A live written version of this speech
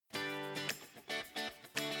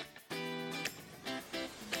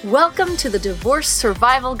Welcome to the Divorce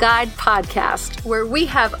Survival Guide podcast, where we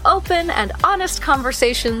have open and honest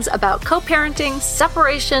conversations about co-parenting,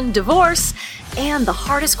 separation, divorce, and the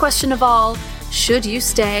hardest question of all, should you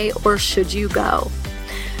stay or should you go?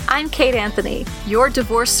 I'm Kate Anthony, your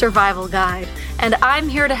divorce survival guide, and I'm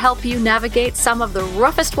here to help you navigate some of the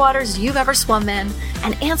roughest waters you've ever swum in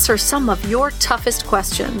and answer some of your toughest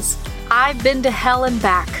questions. I've been to hell and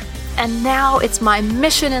back, and now it's my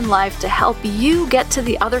mission in life to help you get to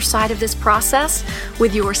the other side of this process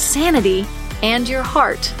with your sanity and your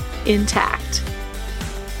heart intact.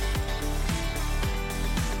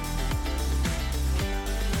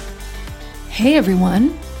 Hey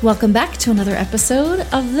everyone, welcome back to another episode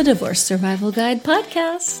of the Divorce Survival Guide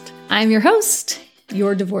podcast. I'm your host,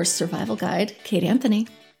 your divorce survival guide, Kate Anthony.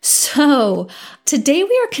 So today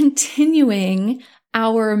we are continuing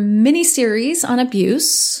our mini-series on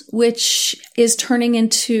abuse, which is turning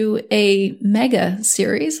into a mega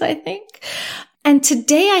series, I think. And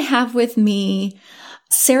today I have with me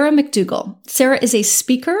Sarah McDugal. Sarah is a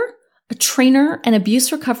speaker, a trainer, and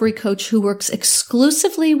abuse recovery coach who works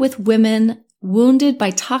exclusively with women wounded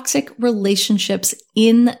by toxic relationships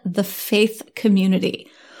in the faith community.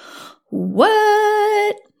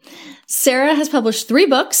 What? Sarah has published 3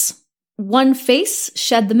 books. One Face,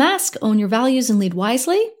 Shed the Mask, Own Your Values and Lead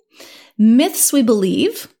Wisely. Myths We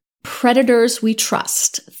Believe, Predators We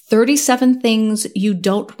Trust, 37 Things You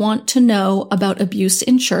Don't Want to Know About Abuse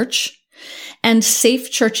in Church, and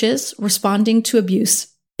Safe Churches Responding to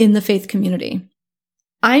Abuse in the Faith Community.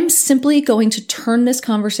 I'm simply going to turn this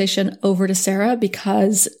conversation over to Sarah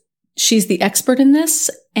because she's the expert in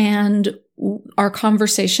this, and our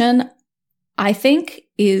conversation, I think,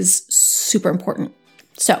 is super important.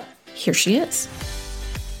 So, here she is.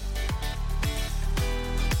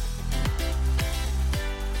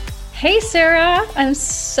 Hey, Sarah. I'm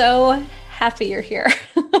so happy you're here.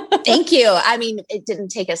 Thank you. I mean, it didn't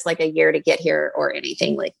take us like a year to get here or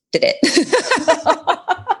anything, like, did it?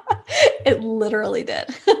 It literally did.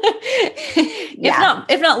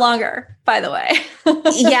 If not longer, by the way.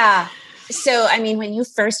 Yeah. So, I mean, when you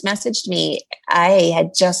first messaged me, I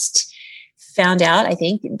had just found out, I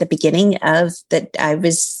think, the beginning of that I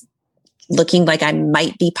was looking like I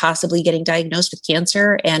might be possibly getting diagnosed with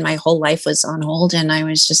cancer, and my whole life was on hold. And I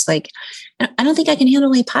was just like, I don't think I can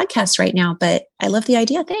handle any podcasts right now, but I love the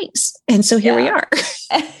idea. Thanks. And so here we are.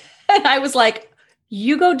 And I was like,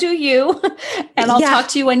 you go do you, and I'll talk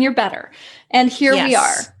to you when you're better. And here we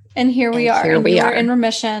are. And here we are. And we are in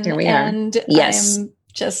remission. Here we and are. Yes. I'm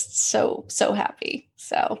just so happy.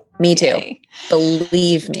 So me too. Yay.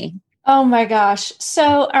 Believe me. Oh my gosh. So,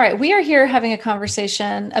 all right. We are here having a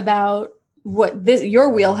conversation about your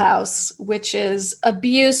wheelhouse, which is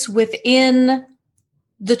abuse within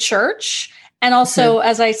the church. And also,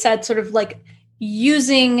 as I said, sort of like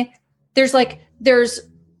there's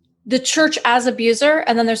the church as abuser,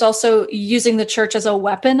 and then there's also using the church as a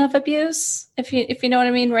weapon of abuse, if you know what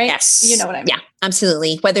I mean, right? Yes. You know what I mean? Yeah,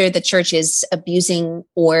 absolutely. Whether the church is abusing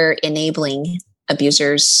or enabling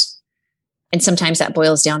abusers. And sometimes that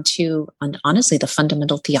boils down to, honestly, the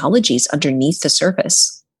fundamental theologies underneath the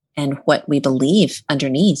surface and what we believe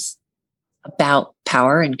underneath about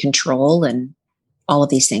power and control and all of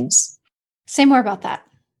these things. Say more about that.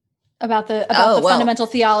 About the fundamental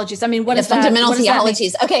theologies. I mean, what is that? Fundamental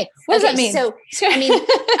theologies. Okay. What does that mean? So, I mean,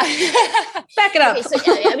 back it up. Okay, so,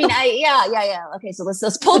 Okay. So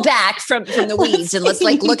let's pull back from the weeds and let's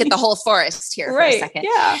like look at the whole forest here for a second.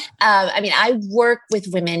 Yeah. I mean, I work with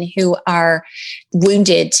women who are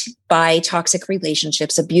wounded by toxic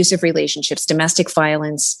relationships, abusive relationships, domestic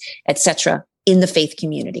violence, etc., in the faith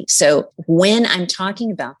community. So when I'm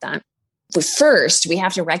talking about that, first we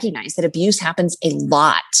have to recognize that abuse happens a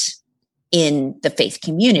lot in the faith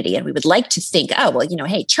community. And we would like to think,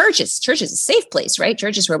 hey, church is a safe place, right?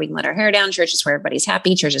 Church is where we can let our hair down. Church is where everybody's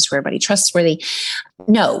happy. Church is where everybody's trustworthy.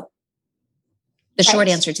 No. The short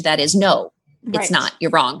answer to that is no, it's not.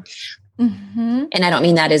 You're wrong. Mm-hmm. And I don't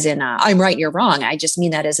mean that as in I'm right, you're wrong. I just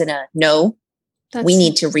mean that as in no, we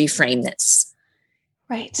need to reframe this.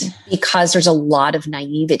 Right. Because there's a lot of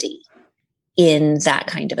naivety in that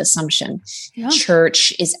kind of assumption. Yeah.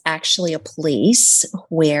 Church is actually a place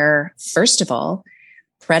where, first of all,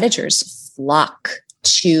 predators flock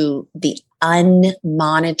to the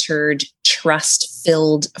unmonitored,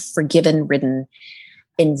 trust-filled, forgiven-ridden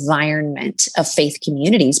environment of faith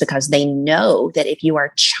communities, because they know that if you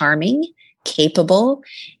are charming, capable,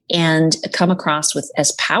 and come across with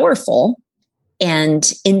as powerful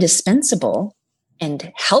and indispensable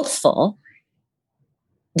and helpful,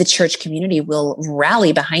 the church community will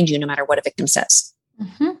rally behind you no matter what a victim says.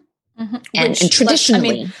 Mm-hmm. Mm-hmm. And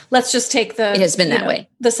traditionally, let's just take it has been that way.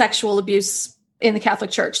 The sexual abuse in the Catholic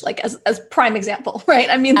Church, like as prime example, right?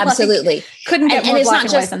 I mean, absolutely. Like, couldn't get more black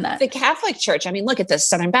and white than that. The Catholic Church. I mean, look at the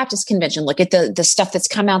Southern Baptist Convention. Look at the stuff that's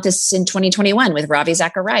come out this in 2021 with Ravi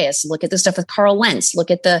Zacharias. Look at the stuff with Carl Lentz. Look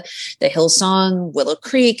at the Hillsong, Willow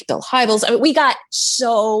Creek, Bill Hybels. I mean, we got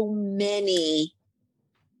so many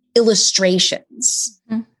illustrations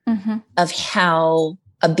of how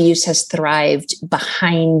abuse has thrived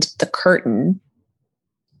behind the curtain,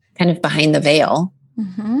 kind of behind the veil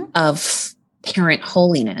of parent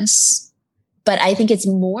holiness. But I think it's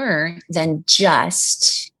more than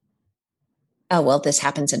just, oh, well, this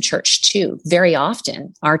happens in church too. Very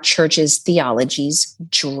often our church's theologies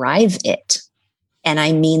drive it. And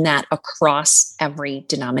I mean that across every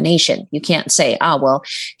denomination. You can't say, well,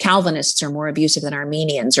 Calvinists are more abusive than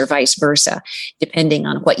Armenians or vice versa, depending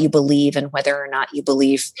on what you believe and whether or not you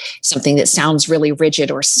believe something that sounds really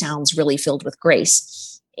rigid or sounds really filled with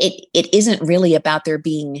grace. It isn't really about there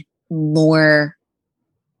being more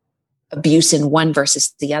abuse in one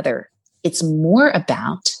versus the other. It's more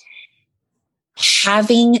about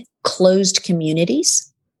having closed communities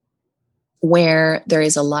where there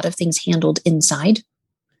is a lot of things handled inside.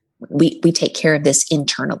 We take care of this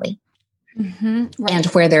internally. Right. And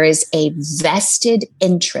where there is a vested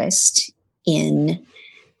interest in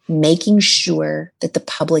making sure that the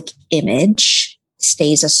public image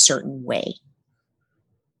stays a certain way.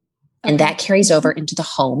 And that carries over into the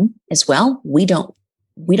home as well. We don't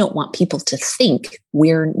want people to think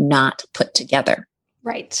we're not put together.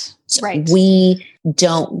 Right. So we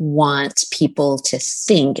don't want people to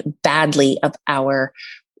think badly of our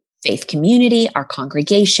faith community, our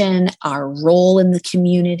congregation, our role in the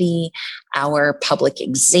community, our public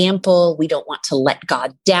example. We don't want to let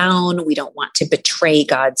God down. We don't want to betray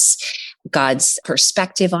God's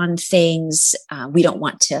perspective on things. We don't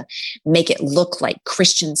want to make it look like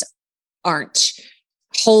Christians aren't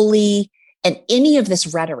holy. And any of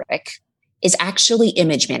this rhetoric is actually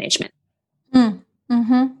image management.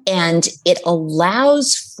 And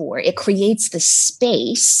it creates the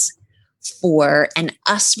space for an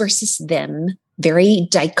us versus them, very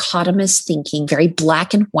dichotomous thinking, very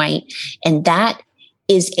black and white. And that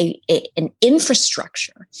is an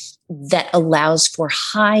infrastructure that allows for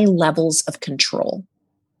high levels of control.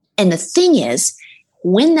 And the thing is,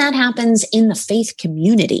 when that happens in the faith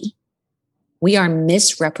community, we are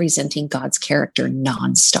misrepresenting God's character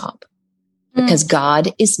nonstop, because God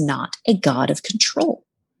is not a God of control.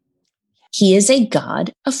 He is a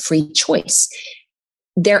God of free choice.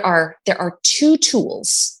 There are two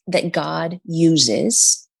tools that God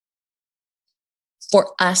uses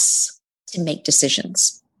for us to make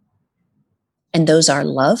decisions. And those are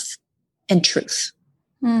love and truth.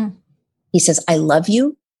 He says, I love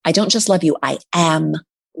you. I don't just love you. I am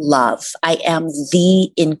love. I am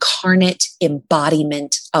the incarnate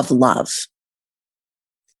embodiment of love.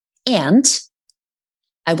 And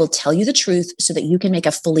I will tell you the truth so that you can make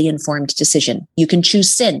a fully informed decision. You can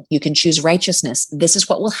choose sin. You can choose righteousness. This is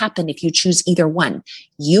what will happen if you choose either one.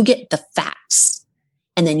 You get the facts,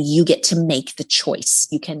 and then you get to make the choice.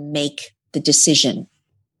 You can make the decision.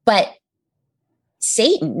 But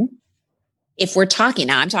Satan, if we're talking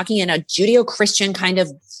now, I'm talking in a Judeo-Christian kind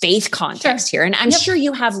of faith context here. And I'm sure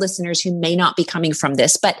you have listeners who may not be coming from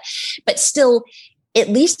this, but still, at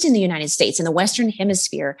least in the United States, in the Western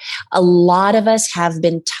Hemisphere, a lot of us have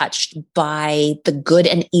been touched by the good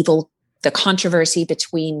and evil, the controversy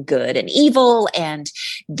between good and evil, and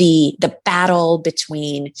the battle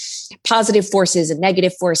between positive forces and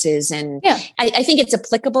negative forces. And I think it's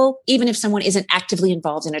applicable even if someone isn't actively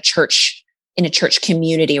involved in a church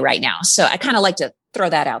community right now. So I kind of like to throw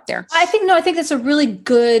that out there. I think that's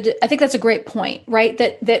a great point, right?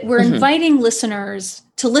 That we're inviting listeners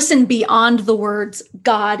to listen beyond the words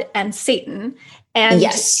God and Satan and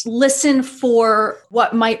listen for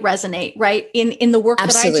what might resonate, right? In the work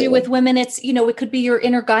that I do with women, it's, it could be your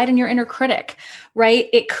inner guide and your inner critic, right?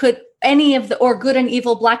 It could or good and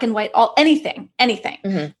evil, black and white, anything.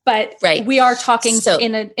 But we are talking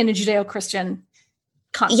in a Judeo-Christian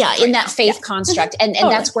construct in that faith construct. And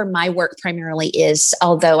that's where my work primarily is.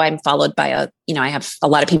 Although I'm followed by I have a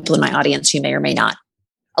lot of people in my audience who may or may not.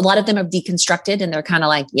 A lot of them have deconstructed and they're kind of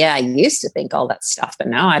like, I used to think all that stuff, but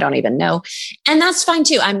now I don't even know. And that's fine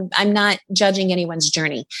too. I'm not judging anyone's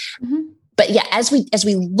journey. But as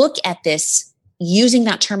we look at this using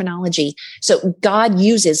that terminology, so God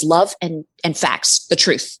uses love and facts, the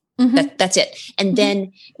truth. That's it. And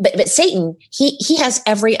then, but Satan, he has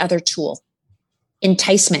every other tool.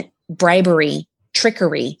 Enticement, bribery,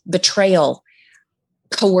 trickery, betrayal,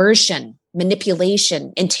 coercion,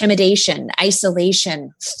 manipulation, intimidation,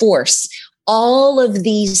 isolation, force. All of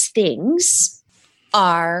these things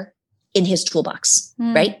are in his toolbox,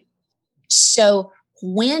 right? So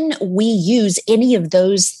when we use any of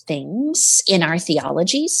those things in our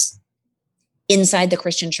theologies inside the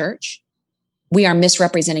Christian church, we are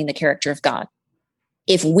misrepresenting the character of God.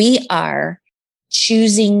 If we are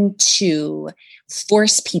choosing to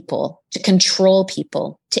force people, to control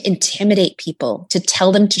people, to intimidate people, to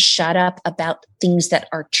tell them to shut up about things that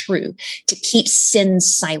are true, to keep sin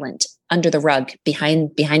silent under the rug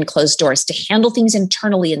behind closed doors, to handle things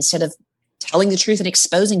internally instead of telling the truth and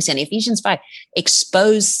exposing sin. Ephesians 5,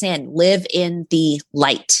 expose sin, live in the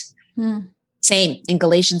light. Same in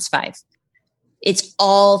Galatians 5. It's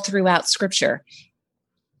all throughout Scripture.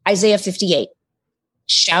 Isaiah 58,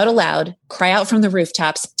 shout aloud, cry out from the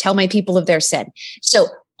rooftops, tell my people of their sin. So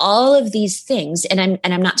all of these things, and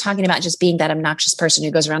I'm not talking about just being that obnoxious person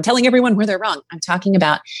who goes around telling everyone where they're wrong. I'm talking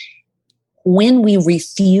about when we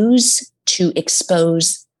refuse to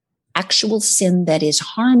expose actual sin that is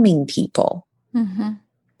harming people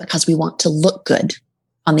because we want to look good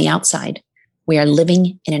on the outside, we are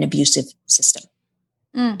living in an abusive system.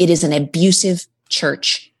 It is an abusive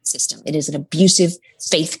church system. It is an abusive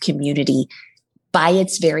faith community by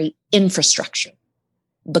its very infrastructure,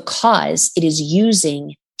 because it is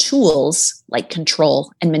using tools like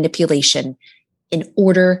control and manipulation in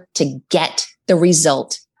order to get the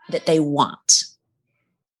result that they want.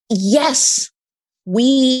 Yes,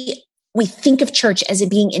 we think of church as it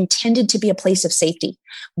being intended to be a place of safety.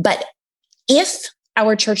 But if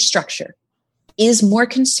our church structure is more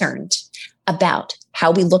concerned about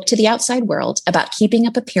how we look to the outside world, about keeping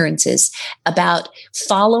up appearances, about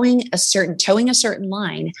towing a certain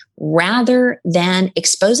line, rather than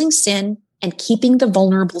exposing sin and keeping the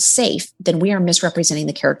vulnerable safe, then we are misrepresenting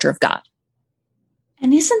the character of God.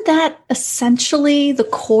 And isn't that essentially the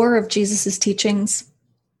core of Jesus's teachings?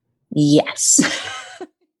 Yes.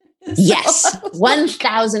 Yes,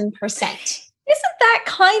 1,000%. Isn't that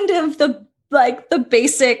kind of the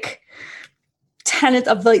basic tenet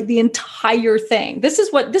of the entire thing? This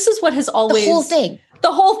is what has always the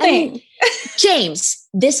whole thing. I mean, James,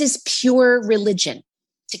 this is pure religion,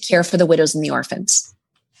 to care for the widows and the orphans,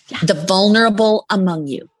 the vulnerable among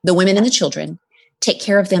you, the women and the children. Take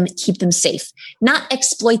care of them, keep them safe, not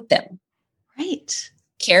exploit them. Right.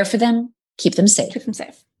 Care for them, keep them safe. Keep them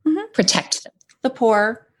safe. Protect them. The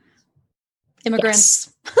poor,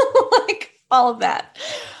 immigrants, like all of that.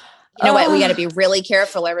 You know what? We got to be really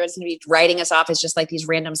careful. Everyone's going to be writing us off as just like these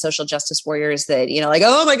random social justice warriors that, like,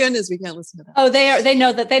 oh my goodness, we can't listen to that. Oh, they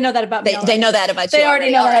know that about me. They know that about you. They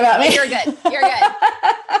already know that about me. You're good.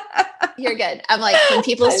 You're good. I'm like, when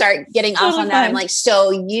people start getting off on that, I'm like, so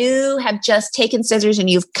you have just taken scissors and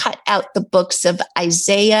you've cut out the books of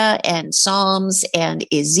Isaiah and Psalms and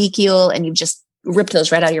Ezekiel, and you've just ripped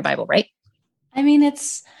those right out of your Bible, right? I mean,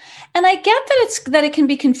 and I get that it can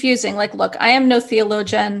be confusing. Like, look, I am no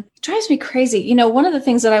theologian. It drives me crazy. One of the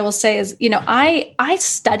things that I will say is, I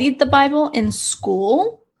studied the Bible in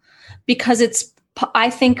school because it's, I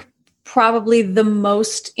think, probably the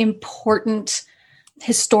most important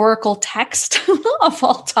historical text of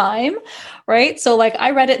all time, right? So like I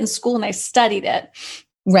read it in school and I studied it.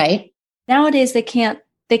 Right. Nowadays, they can't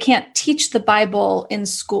teach the Bible in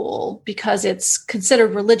school because it's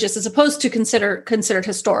considered religious as opposed to considered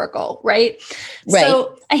historical, right?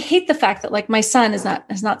 So I hate the fact that like my son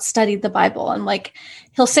has not studied the Bible, and like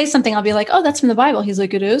he'll say something, I'll be like, "Oh, that's from the Bible." He's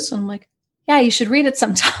like, "It is?" And I'm like, "Yeah, you should read it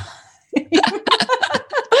sometime."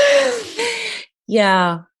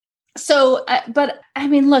 Yeah. So, but I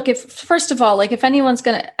mean, look, first of all, if anyone's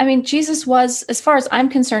Jesus was, as far as I'm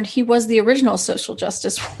concerned, he was the original social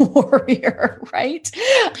justice warrior, right?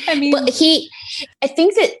 I mean, well, I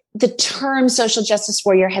think that the term social justice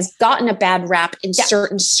warrior has gotten a bad rap in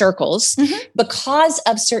certain circles because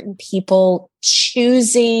of certain people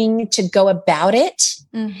choosing to go about it,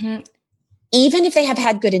 even if they have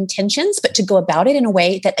had good intentions, but to go about it in a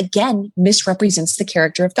way that, again, misrepresents the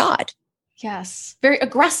character of God. Yes. Very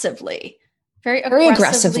aggressively.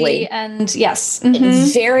 And yes.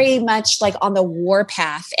 Very much like on the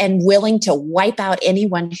warpath and willing to wipe out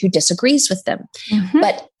anyone who disagrees with them.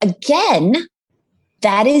 But again,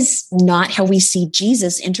 that is not how we see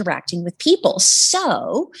Jesus interacting with people.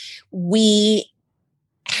 So we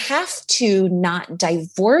have to not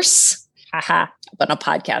divorce. I'm on a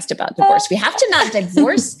podcast about divorce. We have to not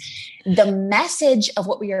divorce the message of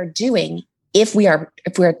what we are doing. If we are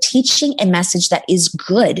teaching a message that is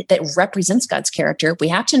good, that represents God's character, we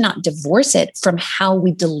have to not divorce it from how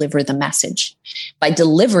we deliver the message by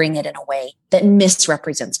delivering it in a way that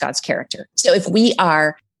misrepresents God's character. So if we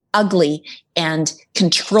are ugly and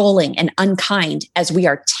controlling and unkind as we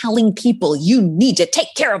are telling people you need to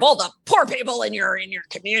take care of all the poor people in your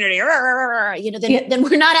community, then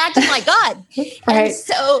we're not acting like God. Right. And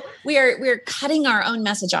so we're cutting our own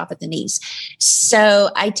message off at the knees. So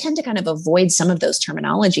I tend to kind of avoid some of those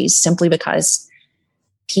terminologies simply because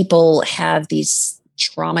people have these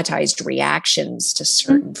traumatized reactions to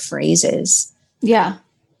certain phrases. Yeah.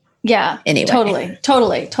 Yeah. Anyway.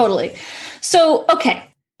 Totally. So, okay.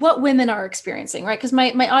 What women are experiencing, right? Because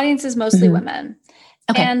my audience is mostly women.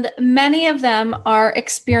 Okay. And many of them are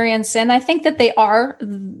experiencing, I think that they are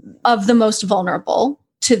of the most vulnerable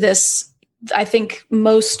to this. I think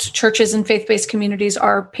most churches and faith-based communities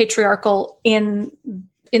are patriarchal in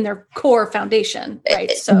their core foundation, right?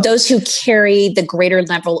 So those who carry the greater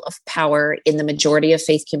level of power in the majority of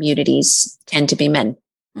faith communities tend to be men.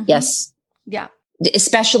 Mm-hmm. Yes. Yeah.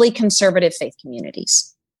 Especially conservative faith communities.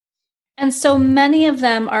 And so many of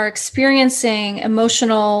them are experiencing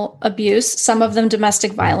emotional abuse, some of them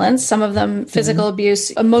domestic violence, some of them physical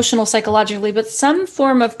abuse, emotional, psychologically, but some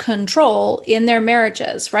form of control in their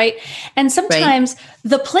marriages, right? And sometimes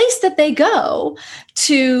the place that they go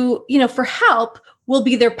to, for help will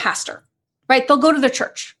be their pastor, right? They'll go to their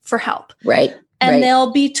church for help. Right. And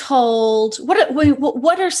they'll be told,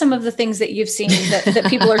 what are some of the things that you've seen that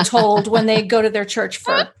people are told when they go to their church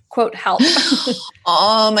for, quote, help?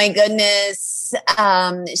 Oh, my goodness.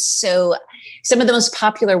 So some of the most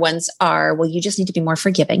popular ones are, well, you just need to be more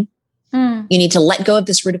forgiving. You need to let go of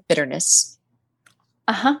this root of bitterness.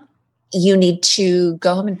 You need to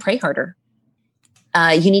go home and pray harder.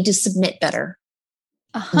 You need to submit better.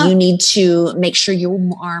 You need to make sure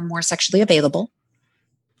you are more sexually available.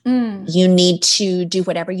 You need to do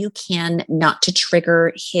whatever you can not to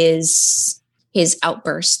trigger his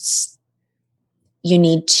outbursts. You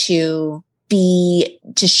need to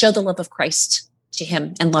show the love of Christ to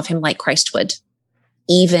him and love him like Christ would,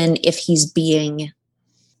 even if he's being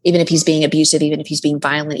abusive, even if he's being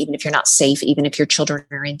violent, even if you're not safe, even if your children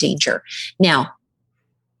are in danger. Now,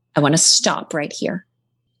 I want to stop right here.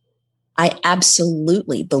 I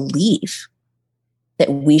absolutely believe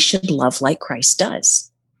that we should love like Christ does.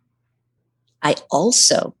 I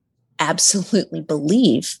also absolutely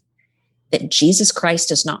believe that Jesus Christ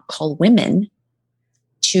does not call women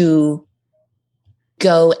to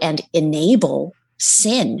go and enable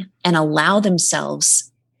sin and allow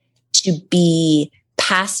themselves to be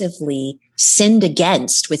passively sinned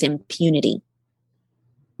against with impunity,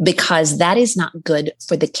 because that is not good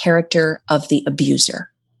for the character of the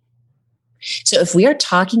abuser. So if we are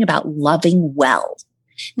talking about loving well,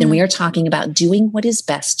 then we are talking about doing what is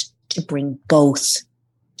best to bring both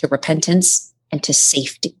to repentance and to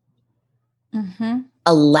safety.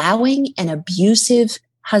 Allowing an abusive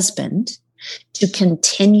husband to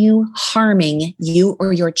continue harming you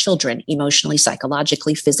or your children emotionally,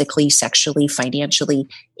 psychologically, physically, sexually, financially,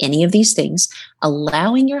 any of these things,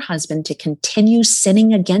 allowing your husband to continue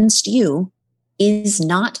sinning against you is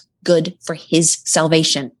not good for his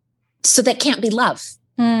salvation. So that can't be love.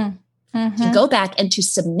 To go back and to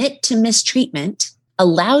submit to mistreatment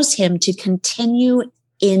allows him to continue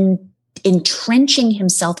entrenching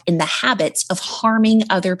himself in the habits of harming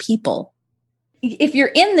other people. If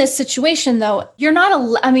you're in this situation, though, you're not,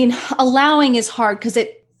 allowing is hard because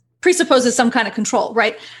it presupposes some kind of control,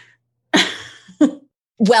 right?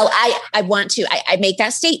 Well, I want to, I make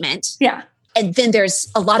that statement. Yeah. And then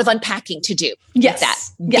there's a lot of unpacking to do with that.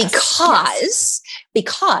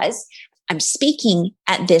 Because I'm speaking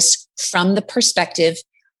at this from the perspective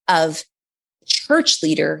of church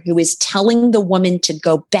leader who is telling the woman to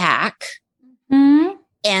go back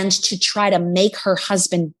and to try to make her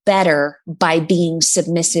husband better by being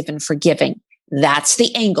submissive and forgiving. That's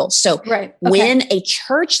the angle. So when a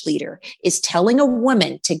church leader is telling a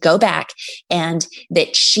woman to go back and that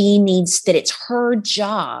it's her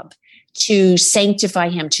job to sanctify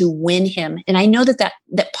him, to win him. And I know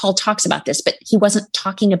that Paul talks about this, but he wasn't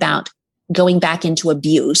talking about going back into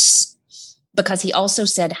abuse, because he also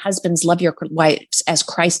said, husbands, love your wives as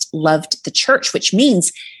Christ loved the church, which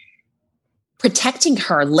means protecting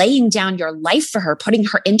her, laying down your life for her, putting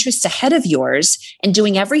her interests ahead of yours, and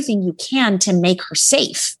doing everything you can to make her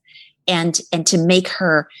safe and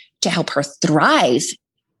to help her thrive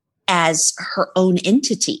as her own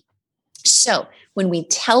entity. So when we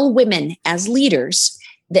tell women as leaders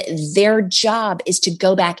that their job is to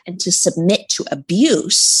go back and to submit to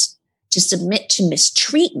abuse, to submit to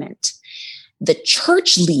mistreatment, the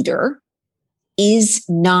church leader is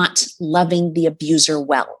not loving the abuser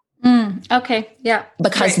well. Okay. Yeah.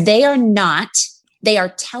 Because they are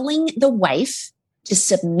telling the wife to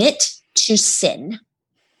submit to sin,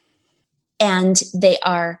 and they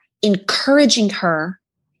are encouraging her,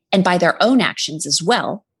 and by their own actions as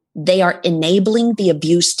well, they are enabling the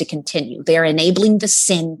abuse to continue. They are enabling the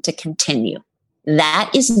sin to continue.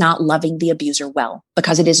 That is not loving the abuser well,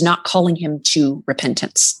 because it is not calling him to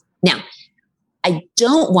repentance. Now, I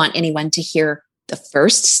don't want anyone to hear the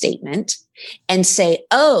first statement and say,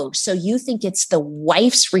 oh, so you think it's the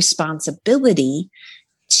wife's responsibility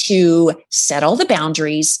to set all the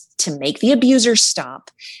boundaries, to make the abuser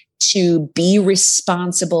stop, to be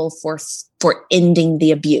responsible for ending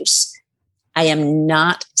the abuse. I am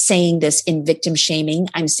not saying this in victim shaming.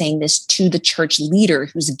 I'm saying this to the church leader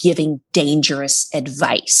who's giving dangerous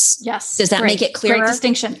advice. Yes. Does that make it clearer? Great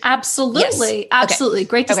distinction. Absolutely. Yes. Absolutely. Okay.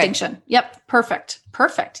 Great distinction. Okay. Yep.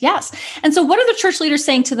 Perfect. Yes. And so what are the church leaders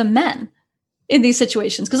saying to the men in these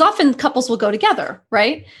situations? Because often couples will go together,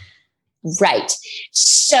 right? Right.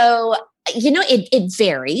 So, it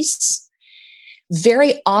varies.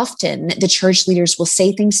 Very often the church leaders will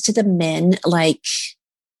say things to the men like,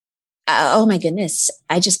 oh my goodness,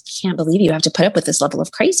 I just can't believe you have to put up with this level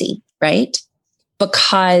of crazy, right?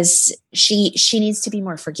 Because she needs to be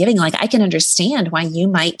more forgiving. Like, I can understand why you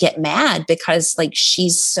might get mad because like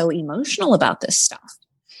she's so emotional about this stuff.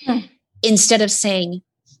 Instead of saying,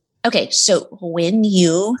 okay, so when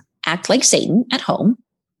you act like Satan at home,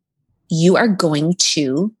 you are going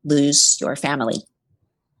to lose your family.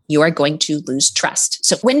 You are going to lose trust.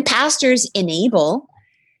 So when pastors enable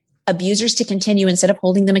abusers to continue instead of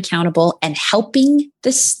holding them accountable and helping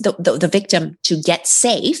the victim to get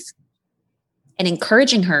safe and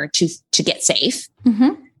encouraging her to get safe,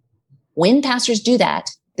 when pastors do that,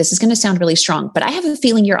 this is going to sound really strong, but I have a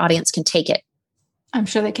feeling your audience can take it. I'm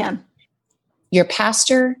sure they can. Your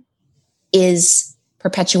pastor is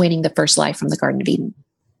perpetuating the first lie from the Garden of Eden.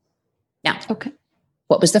 Now,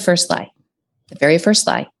 what was the first lie? The very first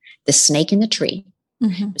lie. The snake in the tree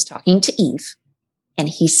was talking to Eve, and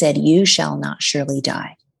he said, you shall not surely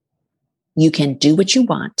die. You can do what you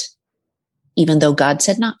want, even though God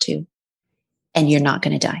said not to, and you're not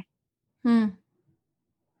going to die.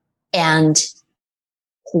 And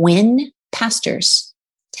when pastors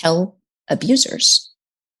tell abusers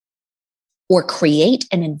or create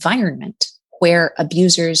an environment where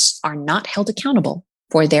abusers are not held accountable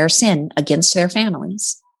for their sin against their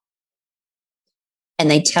families, and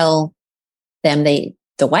they tell them the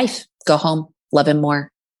wife, go home, love him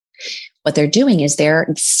more. What they're doing is they're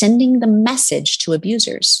sending the message to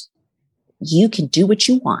abusers. You can do what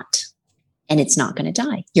you want and it's not going to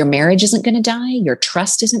die. Your marriage isn't going to die. Your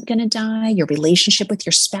trust isn't going to die. Your relationship with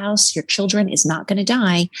your spouse, your children is not going to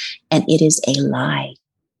die. And it is a lie,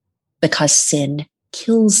 because sin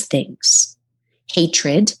kills things.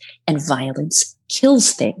 Hatred and violence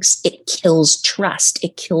kills things. It kills trust.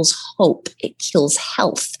 It kills hope. It kills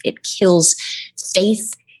health. It kills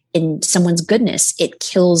faith in someone's goodness. It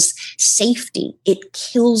kills safety. It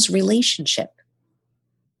kills relationship.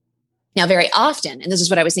 Now, very often, and this is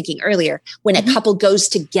what I was thinking earlier, when a couple goes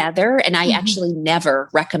together, and I actually never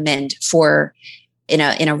recommend for in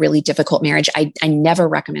a really difficult marriage, I never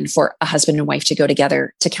recommend for a husband and wife to go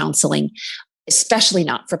together to counseling, especially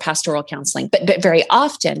not for pastoral counseling. But very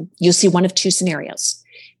often you'll see one of two scenarios.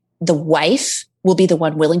 The wife will be the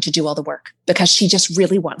one willing to do all the work because she just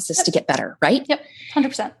really wants this to get better, right? Yep,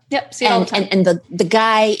 100%. Yep, see it all the time. And the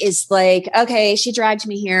guy is like, okay, she dragged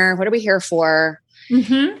me here. What are we here for?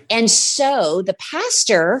 And so the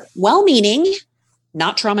pastor, well-meaning,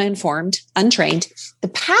 not trauma-informed, untrained, the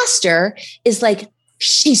pastor is like,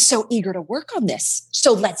 she's so eager to work on this.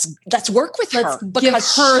 So let's work with her. Because give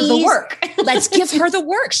her the work. Let's give her the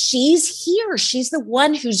work. She's here. She's the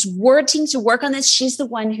one who's wanting to work on this. She's the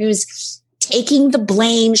one who's taking the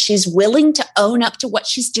blame. She's willing to own up to what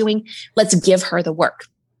she's doing. Let's give her the work.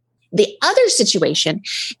 The other situation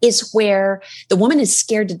is where the woman is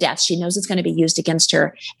scared to death. She knows it's going to be used against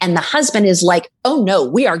her. And the husband is like, oh no,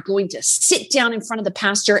 we are going to sit down in front of the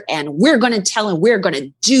pastor and we're going to tell him we're going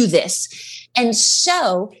to do this. And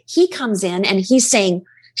so he comes in and he's saying,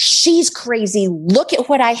 she's crazy. Look at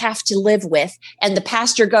what I have to live with. And the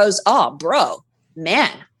pastor goes, oh, bro,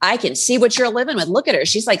 man, I can see what you're living with. Look at her.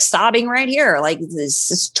 She's like sobbing right here. Like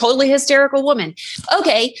this totally hysterical woman.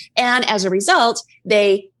 Okay. And as a result,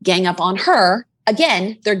 they gang up on her.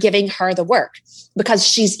 Again, they're giving her the work because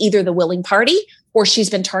she's either the willing party or she's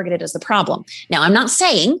been targeted as the problem. Now, I'm not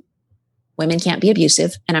saying women can't be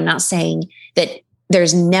abusive. And I'm not saying that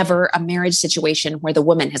there's never a marriage situation where the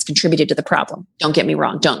woman has contributed to the problem. Don't get me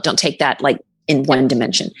wrong. Don't take that like in one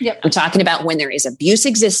dimension. I'm talking about when there is abuse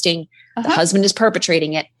existing, the husband is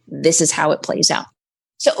perpetrating it. This is how it plays out.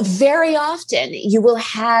 So very often you will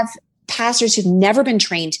have pastors who've never been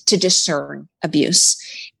trained to discern abuse.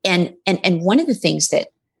 And one of the things that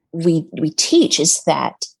we teach is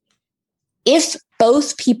that if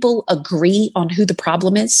both people agree on who the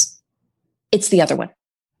problem is, it's the other one.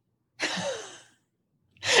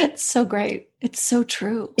 It's so great. It's so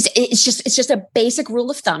true. It's just a basic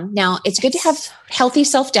rule of thumb. Now, it's good to have healthy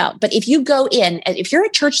self-doubt, but if you go in, if you're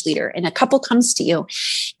a church leader and a couple comes to you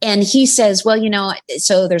and he says, well,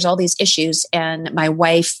 so there's all these issues and my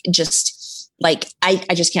wife just I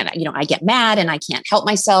just can't, I get mad and I can't help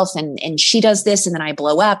myself and she does this and then I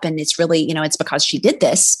blow up and it's really, it's because she did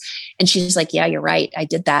this. And she's like, yeah, you're right. I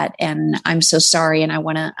did that. And I'm so sorry. And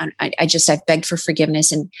I've begged for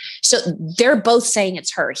forgiveness. And so they're both saying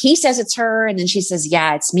it's her. He says it's her. And then she says,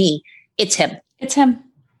 yeah, it's me. It's him. It's him.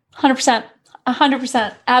 100%.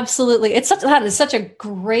 100%. Absolutely. That is such a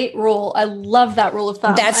great rule. I love that rule of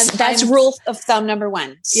thumb. That's rule of thumb number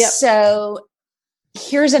one. Yep. So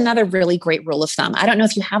here's another really great rule of thumb. I don't know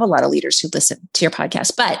if you have a lot of leaders who listen to your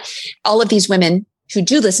podcast, but all of these women who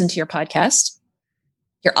do listen to your podcast,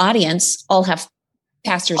 your audience all have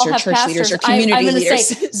pastors or church leaders or community leaders.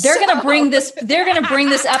 They're going to bring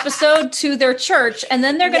this episode to their church, and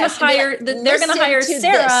then they're going to hire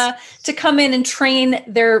Sarah to come in and train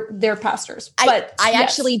their pastors. But I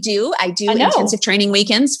actually do. I do intensive training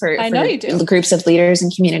weekends for groups of leaders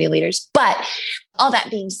and community leaders. But all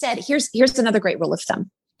that being said, here's another great rule of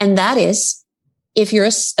thumb. And that is, if you're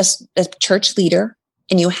a church leader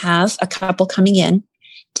and you have a couple coming in,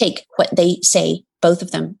 take what they say, both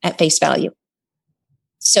of them, at face value.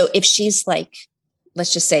 So if she's like,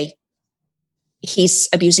 let's just say he's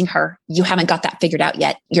abusing her, you haven't got that figured out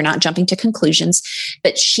yet. You're not jumping to conclusions,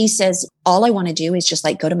 but she says, all I want to do is just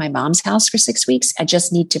go to my mom's house for 6 weeks. I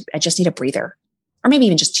just need a breather, or maybe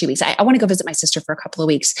even just 2 weeks. I want to go visit my sister for a couple of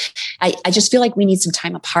weeks. I just feel like we need some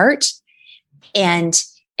time apart. And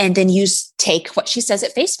then you take what she says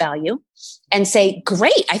at face value and say,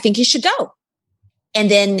 great, I think you should go.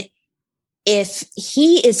 And then if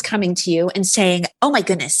he is coming to you and saying, oh my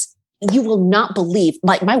goodness, you will not believe,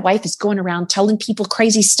 my wife is going around telling people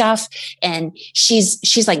crazy stuff. And she's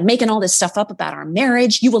making all this stuff up about our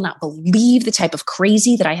marriage. You will not believe the type of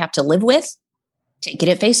crazy that I have to live with. Take it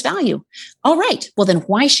at face value. All right. Well, then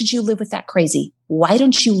why should you live with that crazy? Why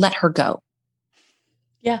don't you let her go?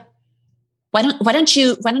 Yeah. Why don't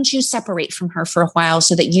you separate from her for a while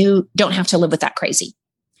so that you don't have to live with that crazy?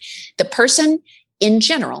 The person in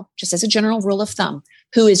general, just as a general rule of thumb,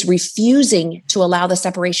 who is refusing to allow the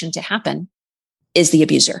separation to happen is the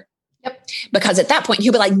abuser. Yep. Because at that point,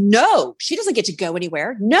 you'll be like, no, she doesn't get to go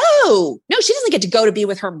anywhere. No, she doesn't get to go to be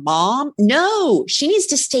with her mom. No, she needs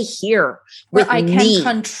to stay here where I can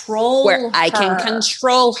control her.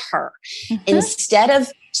 Mm-hmm. Instead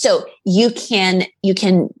of, so you can,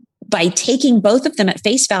 by taking both of them at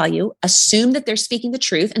face value, assume that they're speaking the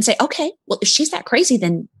truth and say, okay, well, if she's that crazy,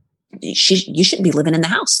 then you shouldn't be living in the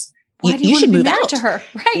house. You should move out to her.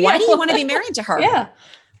 Right? Why do you want to be married to her? Yeah.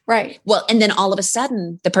 Right. Well, and then all of a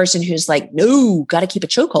sudden the person who's like, no, got to keep a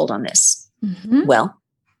chokehold on this. Mm-hmm. Well,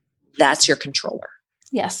 that's your controller.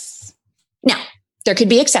 Yes. Now, there could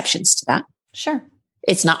be exceptions to that. Sure.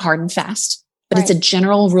 It's not hard and fast, but it's a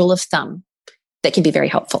general rule of thumb that can be very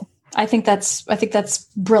helpful. I think that's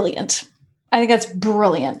brilliant.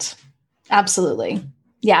 Absolutely.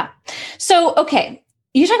 Yeah. So, okay.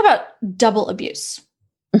 You talk about double abuse.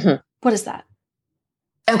 Mm-hmm. What is that?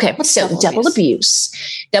 Okay. So double abuse.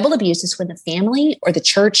 Double abuse is when the family or the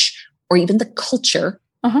church or even the culture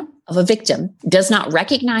of a victim does not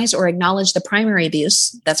recognize or acknowledge the primary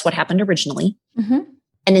abuse. That's what happened originally. Mm-hmm.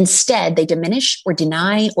 And instead they diminish or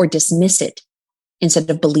deny or dismiss it instead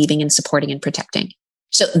of believing and supporting and protecting.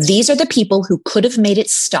 So these are the people who could have made it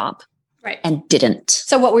stop. Right. And didn't.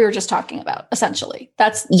 So what we were just talking about, essentially.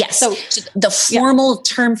 That's yes. So the formal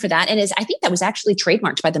term for that, and I think that was actually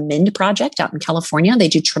trademarked by the Mend Project out in California. They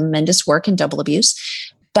do tremendous work in double abuse.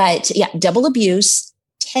 But double abuse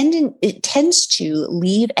tends to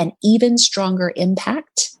leave an even stronger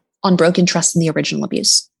impact on broken trust in the original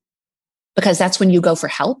abuse. Because that's when you go for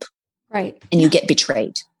help. Right. And you get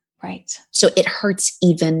betrayed. Right. So it hurts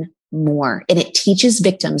even more. And it teaches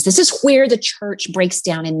victims. This is where the church breaks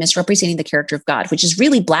down in misrepresenting the character of God, which is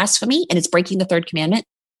really blasphemy. And it's breaking the third commandment.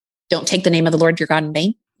 Don't take the name of the Lord your God in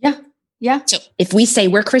vain. Yeah. Yeah. So if we say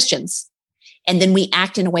we're Christians and then we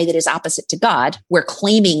act in a way that is opposite to God, we're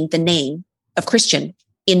claiming the name of Christian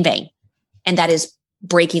in vain. And that is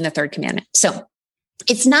breaking the third commandment. So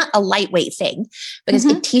it's not a lightweight thing because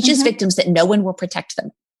it teaches victims that no one will protect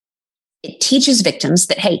them. It teaches victims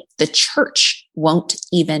that, hey, the church won't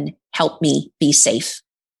even help me be safe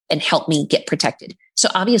and help me get protected. So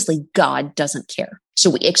obviously God doesn't care.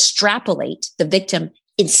 So we extrapolate, the victim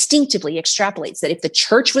instinctively extrapolates that if the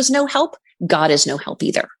church was no help, God is no help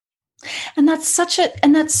either. And that's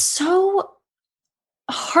so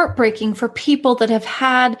heartbreaking for people that have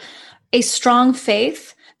had a strong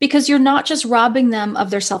faith, because you're not just robbing them of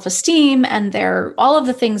their self-esteem and their all of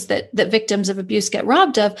the things that victims of abuse get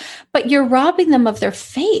robbed of, but you're robbing them of their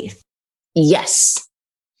faith. Yes.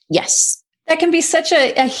 Yes. That can be such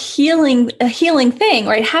a healing thing,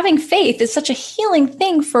 right? Having faith is such a healing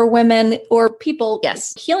thing for women or people.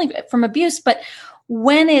 Yes. Healing from abuse. But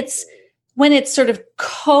when it's sort of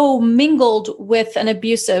co-mingled with an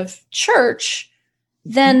abusive church,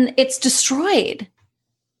 then it's destroyed.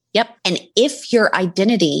 Yep. And if your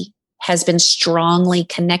identity has been strongly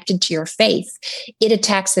connected to your faith, it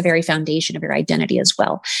attacks the very foundation of your identity as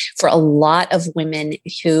well. For a lot of women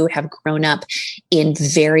who have grown up in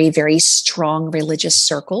very, very strong religious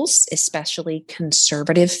circles, especially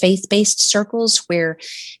conservative faith-based circles, where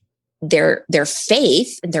their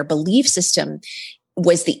faith and their belief system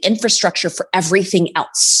was the infrastructure for everything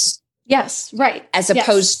else. Yes, right. As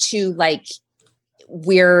opposed to like,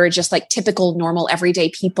 we're just like typical, normal, everyday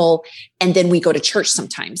people. And then we go to church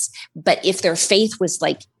sometimes. But if their faith was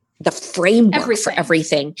like the framework for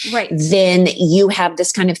everything, right, then you have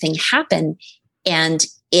this kind of thing happen, and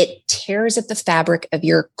it tears at the fabric of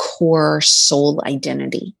your core soul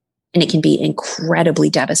identity. And it can be incredibly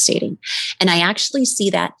devastating. And I actually see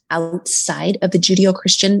that outside of the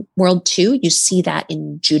Judeo-Christian world too. You see that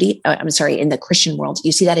in in the Christian world.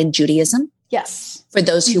 You see that in Judaism. Yes. For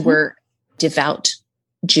those who were devout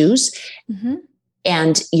Jews.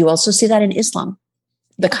 And you also see that in Islam,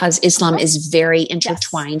 because Islam is very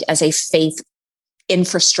intertwined as a faith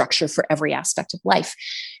infrastructure for every aspect of life.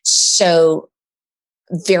 So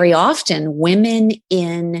very often women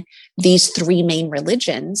in these three main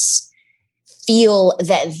religions feel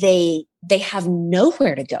that they have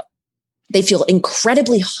nowhere to go. They feel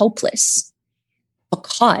incredibly hopeless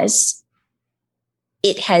because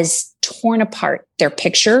it has torn apart their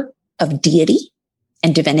picture of deity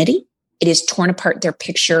and divinity. It has torn apart their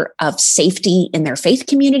picture of safety in their faith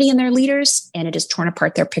community and their leaders. And it has torn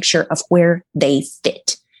apart their picture of where they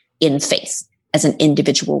fit in faith as an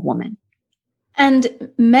individual woman. And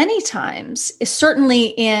many times,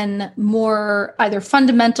 certainly in more either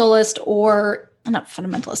fundamentalist or not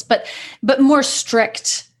fundamentalist, but more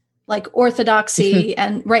strict, like orthodoxy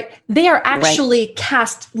and they are actually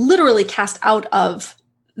literally cast out of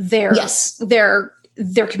their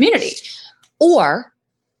community. Or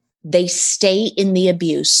they stay in the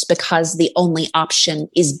abuse because the only option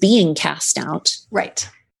is being cast out. Right.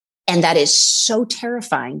 And that is so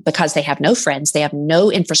terrifying because they have no friends. They have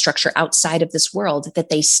no infrastructure outside of this world, that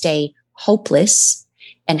they stay hopeless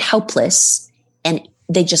and helpless, and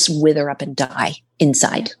they just wither up and die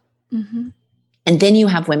inside. And then you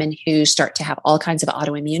have women who start to have all kinds of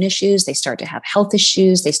autoimmune issues. They start to have health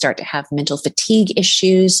issues. They start to have mental fatigue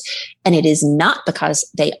issues. And it is not because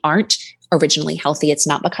they aren't originally healthy. It's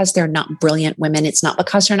not because they're not brilliant women. It's not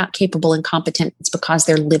because they're not capable and competent. It's because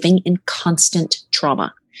they're living in constant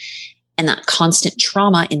trauma. And that constant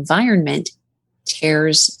trauma environment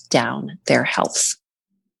tears down their health.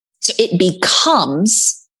 So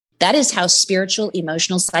that is how spiritual,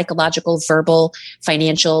 emotional, psychological, verbal,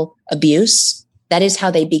 financial abuse, that is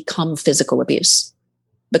how they become physical abuse,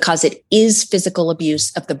 because it is physical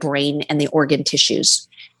abuse of the brain and the organ tissues.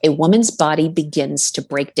 A woman's body begins to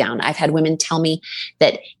break down. I've had women tell me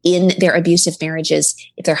that in their abusive marriages,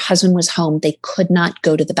 if their husband was home, they could not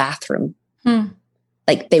go to the bathroom.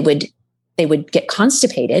 Like they would get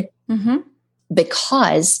constipated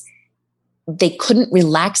because they couldn't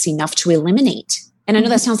relax enough to eliminate. And I know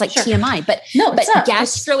that sounds like TMI, but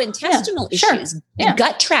gastrointestinal issues,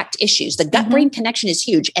 gut tract issues, the gut-brain connection is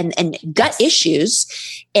huge, and gut issues,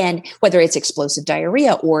 and whether it's explosive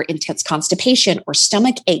diarrhea or intense constipation or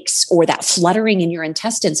stomach aches or that fluttering in your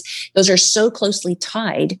intestines, those are so closely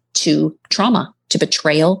tied to trauma, to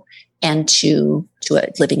betrayal, and to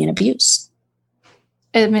living in abuse.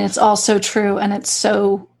 I mean, it's all so true, and it's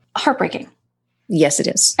so heartbreaking. Yes, it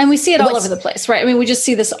is. And we see it all over the place, right? I mean, we just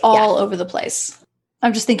see this all over the place.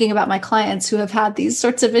 I'm just thinking about my clients who have had these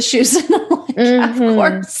sorts of issues. And I'm like, of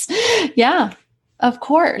course. Yeah, of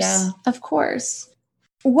course. Yeah. Of course.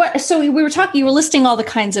 So we were talking, you were listing all the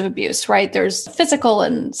kinds of abuse, right? There's physical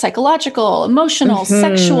and psychological, emotional,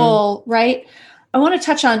 sexual, right? I want to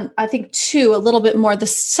touch on, I think, too, a little bit more the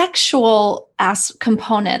sexual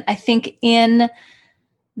component. I think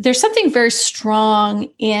there's something very strong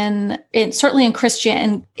in certainly in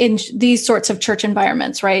Christian, in these sorts of church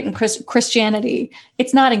environments, right? In Christianity,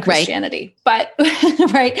 it's not in Christianity, but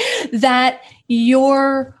right, that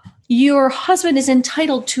your husband is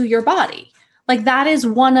entitled to your body. Like that is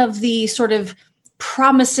one of the sort of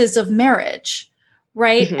promises of marriage,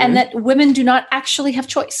 right? Mm-hmm. And that women do not actually have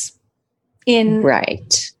choice in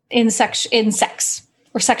sex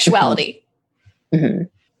or sexuality. Mm-hmm.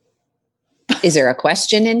 Mm-hmm. Is there a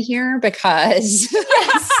question in here? Because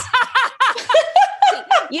yes.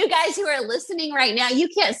 You guys who are listening right now, you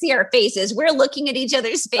can't see our faces. We're looking at each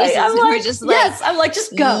other's faces. I'm and we're just like, yes. I'm like,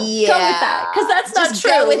 just go. Yeah, go with that. Because that's not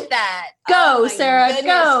true. Go with that. Go, Sarah. Goodness.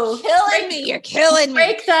 Go. Killing me. You're killing me.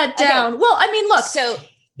 Break that down. Okay. Well, I mean, look. So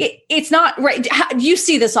it's not right. You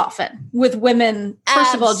see this often with women.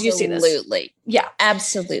 First of all, do you see this? Absolutely. Yeah.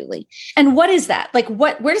 Absolutely. And what is that? Like,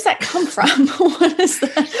 where does that come from? What is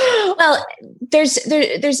that? Well,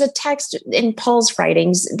 there's a text in Paul's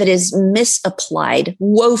writings that is misapplied,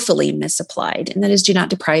 woefully misapplied. And that is, do not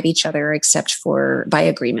deprive each other except by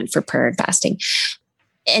agreement for prayer and fasting.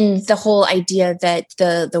 And the whole idea that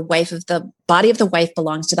the body of the wife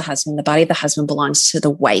belongs to the husband, the body of the husband belongs to the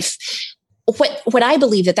wife. What I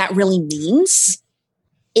believe that really means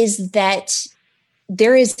is that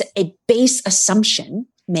there is a base assumption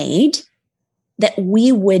made that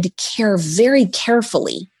we would care very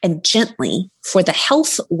carefully and gently for the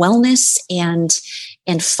health, wellness, and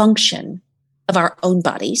function of our own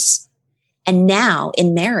bodies. And now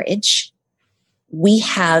in marriage, we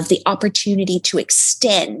have the opportunity to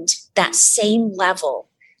extend that same level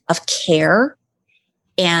of care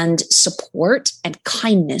and support and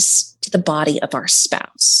kindness to the body of our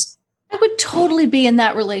spouse. I would totally be in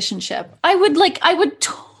that relationship. I would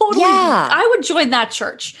join that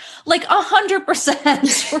church. Like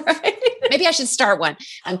 100%, right? Maybe I should start one.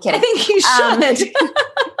 I'm kidding. I think you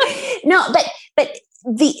should. No, but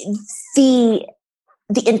the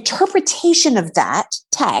interpretation of that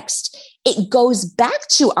text, it goes back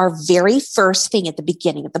to our very first thing at the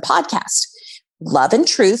beginning of the podcast. Love and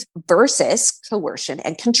truth versus coercion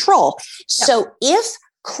and control. Yep. So if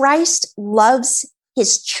Christ loves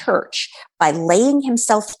his church by laying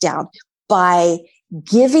himself down, by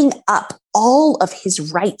giving up all of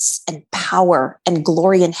his rights and power and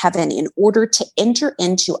glory in heaven in order to enter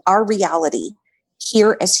into our reality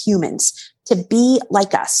here as humans, to be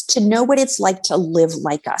like us, to know what it's like to live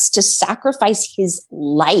like us, to sacrifice his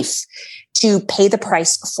life to pay the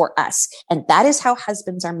price for us. And that is how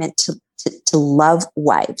husbands are meant to love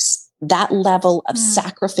wives. That level of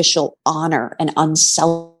sacrificial honor and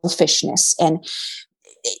unselfishness. And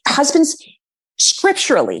husbands,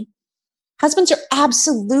 scripturally, husbands are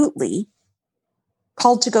absolutely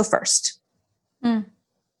called to go first.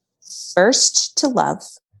 First to love,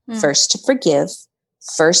 first to forgive,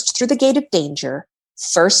 first through the gate of danger,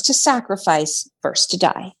 first to sacrifice, first to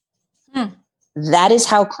die. That is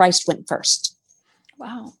how Christ went first.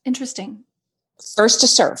 Wow. Interesting. First to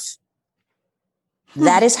serve.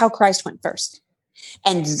 That is how Christ went first.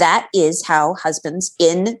 And that is how husbands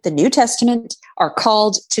in the New Testament are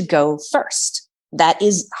called to go first. That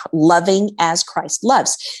is loving as Christ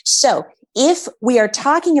loves. So if we are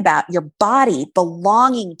talking about your body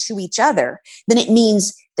belonging to each other, then it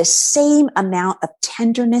means the same amount of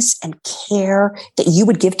tenderness and care that you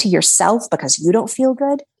would give to yourself because you don't feel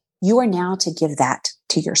good, you are now to give that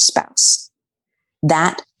to your spouse.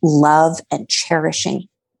 That love and cherishing.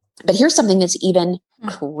 But here's something that's even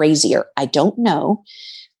crazier. I don't know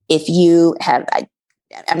if you have,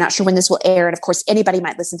 I'm not sure when this will air. And of course, anybody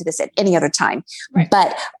might listen to this at any other time. Right.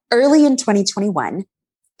 But early in 2021,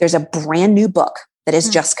 there's a brand new book that has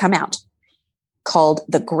just come out called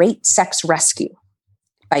The Great Sex Rescue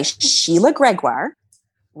by Sheila Gregoire,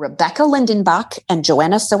 Rebecca Lindenbach, and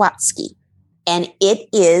Joanna Sawatsky. And it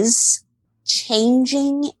is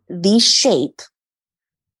changing the shape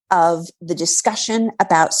of the discussion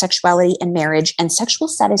about sexuality and marriage and sexual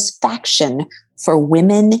satisfaction for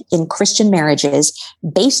women in Christian marriages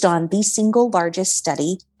based on the single largest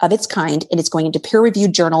study of its kind. And it's going into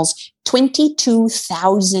peer-reviewed journals.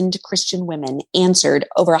 22,000 Christian women answered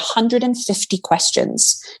over 150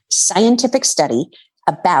 questions. Scientific study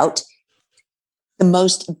about the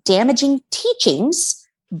most damaging teachings,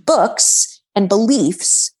 books, and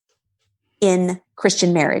beliefs in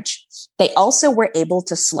Christian marriage. They also were able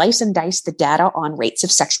to slice and dice the data on rates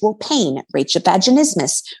of sexual pain, rates of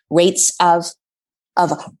vaginismus, rates of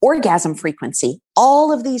orgasm frequency,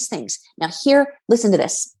 all of these things. Now here, listen to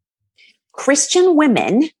this. Christian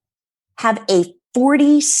women have a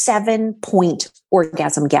 47-point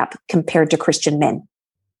orgasm gap compared to Christian men.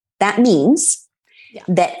 That means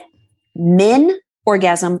that men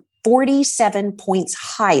orgasm 47 points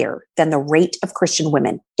higher than the rate of Christian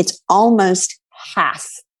women. It's almost half.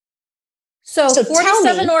 So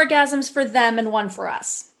 47 orgasms for them and one for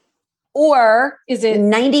us. Or is it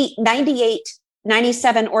 97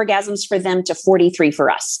 orgasms for them to 43 for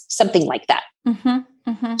us? Something like that.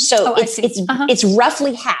 So it's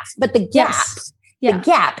roughly half, but the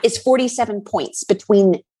gap is 47 points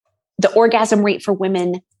between the orgasm rate for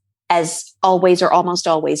women as always or almost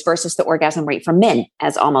always versus the orgasm rate for men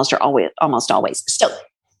as almost or almost always. So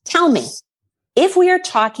tell me, if we are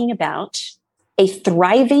talking about a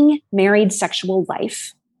thriving married sexual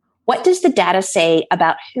life, what does the data say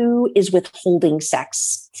about who is withholding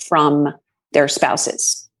sex from their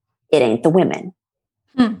spouses? It ain't the women.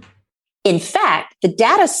 In fact, the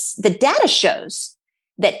data shows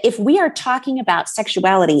that if we are talking about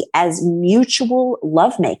sexuality as mutual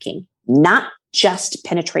lovemaking, not just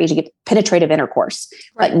penetrative intercourse,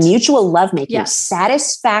 but mutual lovemaking,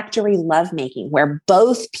 satisfactory lovemaking, where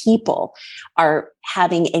both people are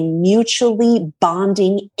having a mutually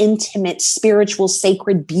bonding, intimate, spiritual,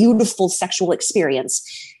 sacred, beautiful sexual experience,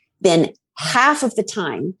 then half of the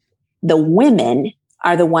time, the women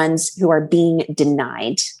are the ones who are being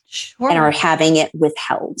denied and are having it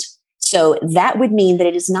withheld. So that would mean that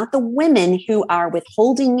it is not the women who are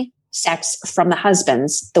withholding sex from the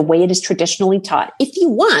husbands the way it is traditionally taught. If you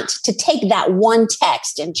want to take that one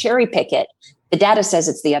text and cherry pick it, the data says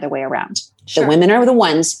it's the other way around. The women are the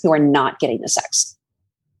ones who are not getting the sex.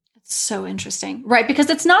 It's so interesting. Right. Because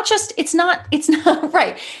it's not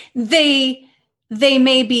right. They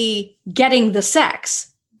may be getting the sex,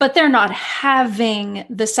 but they're not having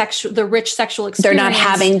the rich sexual experience. They're not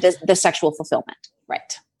having the sexual fulfillment.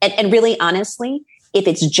 Right. And really, honestly, if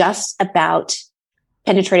it's just about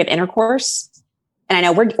penetrative intercourse, and I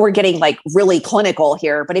know we're getting like really clinical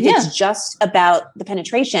here, but if it's just about the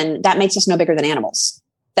penetration, that makes us no bigger than animals.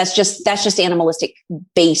 That's just animalistic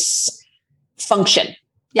base function.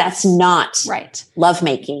 That's not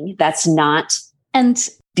lovemaking. That's not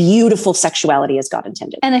beautiful sexuality as God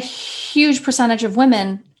intended. And a huge percentage of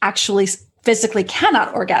women actually physically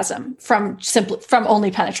cannot orgasm from only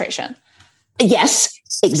penetration. Yes,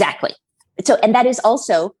 exactly. So, and that is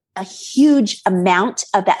also a huge amount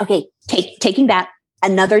of that. Okay, taking that,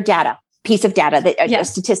 another piece of data, a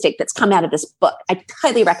statistic that's come out of this book. I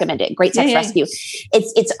highly recommend it. Great Sex Rescue.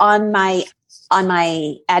 It's on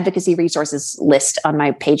my advocacy resources list on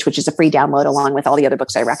my page, which is a free download along with all the other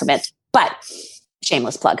books I recommend. But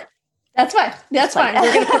shameless plug. That's fine.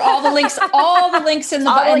 We're going to put all the links in the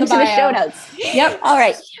bio. In the show notes. Yep. All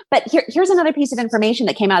right. But here's another piece of information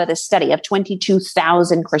that came out of this study of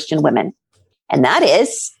 22,000 Christian women. And that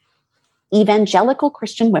is evangelical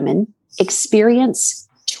Christian women experience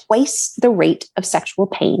twice the rate of sexual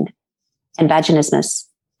pain and vaginismus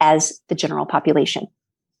as the general population.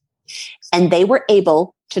 And they were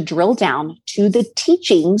able to drill down to the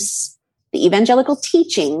teachings, the evangelical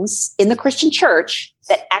teachings in the Christian church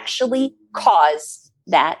that actually cause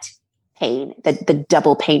that pain, the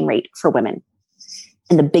double pain rate for women.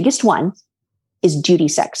 And the biggest one is duty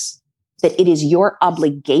sex, that it is your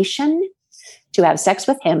obligation to have sex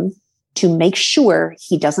with him to make sure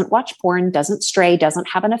he doesn't watch porn, doesn't stray, doesn't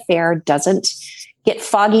have an affair, doesn't get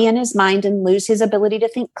foggy in his mind and lose his ability to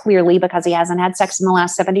think clearly because he hasn't had sex in the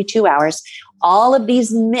last 72 hours. All of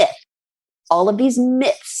these myths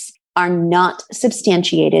are not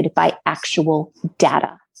substantiated by actual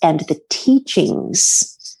data. And the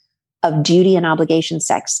teachings of duty and obligation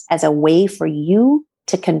sex as a way for you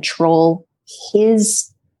to control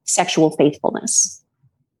his sexual faithfulness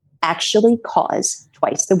actually cause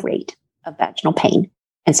twice the rate of vaginal pain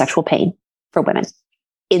and sexual pain for women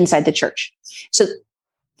inside the church. So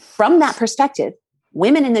from that perspective,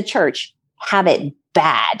 women in the church have it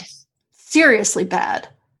bad. Seriously bad.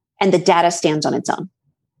 And the data stands on its own.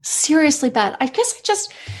 Seriously bad. I guess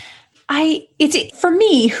it's for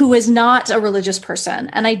me, who is not a religious person,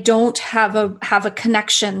 and I don't have a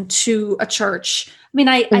connection to a church. I mean,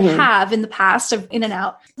 I have in the past of in and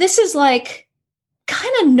out. This is like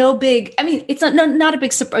kind of no big, I mean, it's not a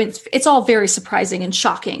big surprise. It's all very surprising and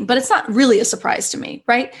shocking, but it's not really a surprise to me.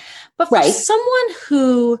 Right. But for someone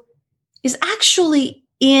who is actually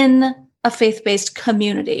in a faith-based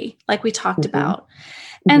community, like we talked about,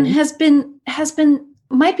 and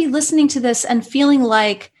might be listening to this and feeling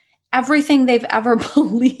like everything they've ever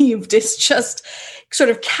believed is just sort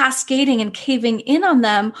of cascading and caving in on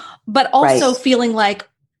them, but also feeling like,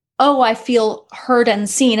 oh, I feel heard and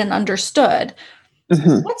seen and understood.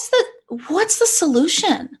 What's the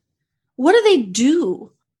solution? What do they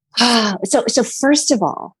do? So first of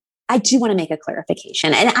all, I do want to make a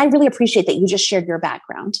clarification, and I really appreciate that you just shared your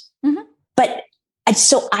background, but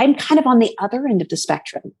so I'm kind of on the other end of the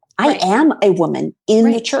spectrum. I am a woman in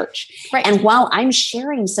the church. And while I'm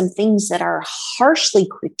sharing some things that are harshly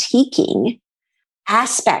critiquing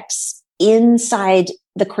aspects inside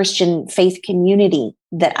the Christian faith community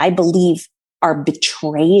that I believe are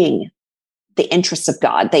betraying the interests of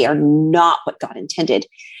God. They are not what God intended.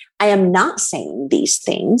 I am not saying these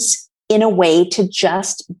things in a way to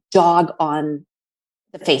just dog on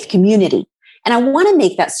the faith community. And I want to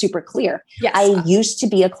make that super clear. Yes. I used to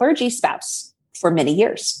be a clergy spouse for many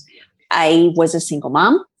years. I was a single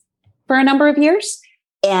mom for a number of years.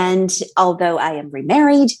 And although I am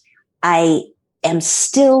remarried, I am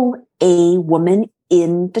still a woman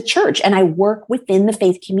in the church and I work within the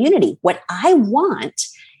faith community. What I want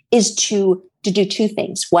is to do two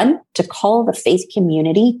things. One, to call the faith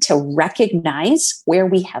community to recognize where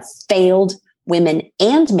we have failed women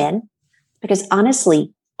and men, because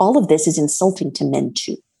honestly, all of this is insulting to men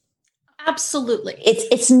too. Absolutely.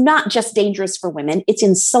 It's not just dangerous for women, it's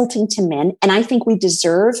insulting to men. And I think we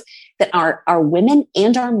deserve that our women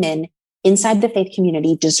and our men inside the faith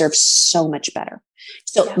community deserve so much better.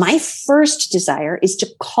 So yes. My first desire is to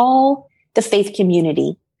call the faith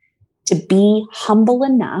community to be humble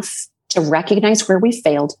enough to recognize where we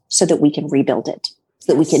failed so that we can rebuild it,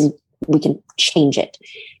 so that we can change it.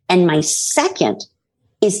 And my second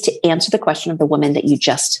is to answer the question of the woman that you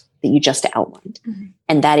just outlined. Mm-hmm.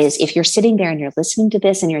 And that is, if you're sitting there and you're listening to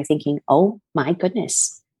this and you're thinking, oh my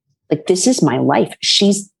goodness, like this is my life.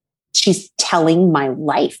 She's telling my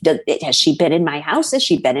life. Has she been in my house? Has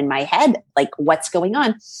she been in my head? Like what's going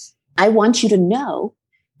on? I want you to know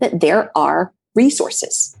that there are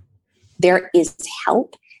resources. There is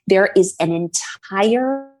help. There is an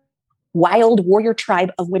entire wild warrior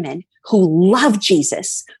tribe of women who love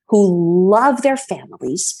Jesus, who love their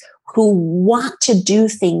families, who want to do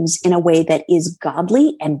things in a way that is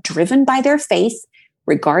godly and driven by their faith,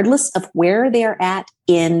 regardless of where they're at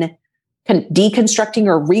in deconstructing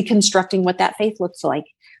or reconstructing what that faith looks like.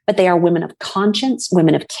 But they are women of conscience,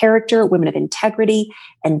 women of character, women of integrity.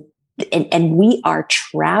 And we are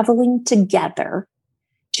traveling together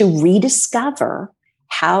to rediscover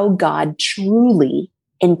how God truly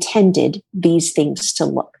intended these things to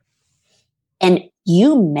look. And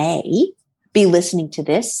you may be listening to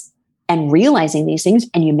this and realizing these things,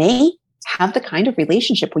 and you may have the kind of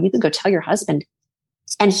relationship where you can go tell your husband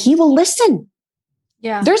and he will listen.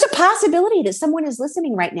 Yeah. There's a possibility that someone is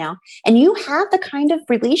listening right now and you have the kind of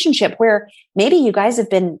relationship where maybe you guys have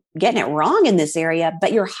been getting it wrong in this area,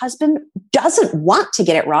 but your husband doesn't want to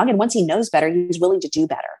get it wrong. And once he knows better, he's willing to do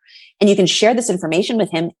better. And you can share this information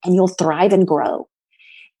with him and you'll thrive and grow.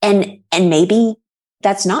 And maybe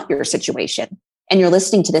that's not your situation. And you're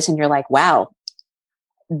listening to this and you're like, wow,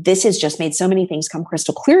 this has just made so many things come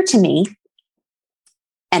crystal clear to me.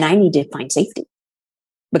 And I need to find safety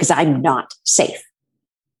because I'm not safe.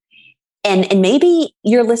 And maybe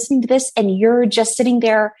you're listening to this and you're just sitting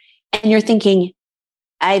there and you're thinking,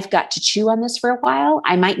 I've got to chew on this for a while.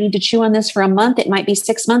 I might need to chew on this for a month. It might be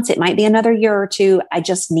 6 months. It might be another year or two. I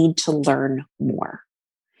just need to learn more.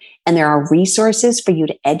 And there are resources for you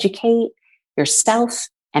to educate yourself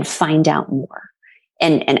and find out more.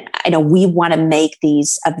 And I know we want to make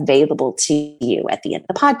these available to you at the end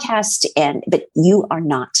of the podcast, but you are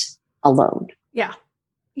not alone. Yeah.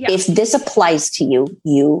 Yeah. If this applies to you,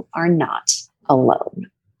 you are not alone.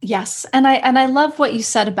 Yes. And I love what you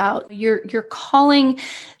said about you're calling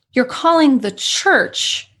the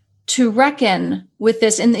church to reckon with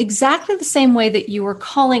this in exactly the same way that you were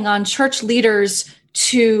calling on church leaders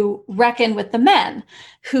to reckon with the men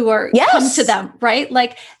who are come to them, right?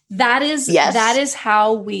 Like that is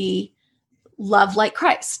how we love like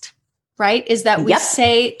Christ, right? Is that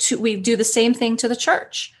we do the same thing to the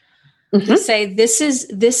church. Mm-hmm. We say, this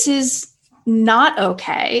is not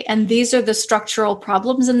okay. And these are the structural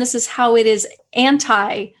problems. And this is how it is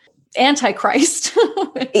anti-Christ.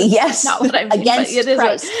 Yes. Not what I mean, against but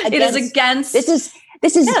Christ. It is against.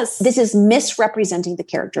 This is misrepresenting the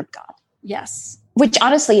character of God. Yes. Which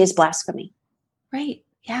honestly is blasphemy. Right.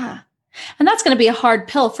 Yeah. And that's going to be a hard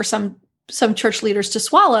pill for some church leaders to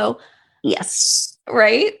swallow. Yes.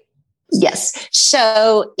 Right. Yes.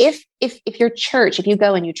 So if your church, if you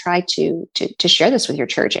go and you try to share this with your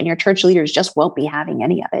church and your church leaders just won't be having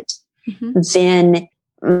any of it, mm-hmm. then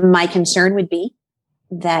my concern would be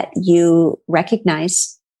that you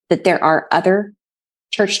recognize that there are other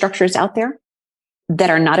church structures out there that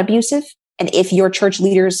are not abusive. And if your church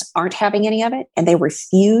leaders aren't having any of it and they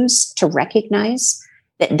refuse to recognize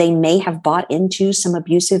that they may have bought into some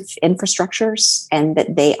abusive infrastructures and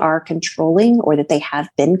that they are controlling or that they have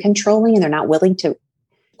been controlling and they're not willing to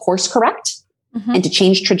course correct mm-hmm. and to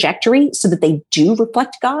change trajectory so that they do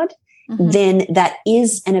reflect God, mm-hmm. then that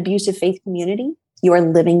is an abusive faith community. You are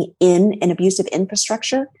living in an abusive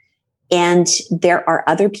infrastructure. And there are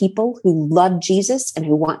other people who love Jesus and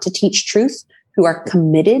who want to teach truth, who are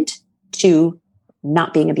committed to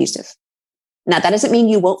not being abusive. Now, that doesn't mean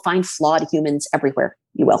you won't find flawed humans everywhere.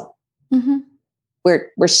 You will. Mm-hmm.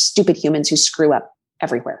 We're stupid humans who screw up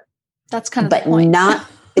everywhere. That's kind of the point.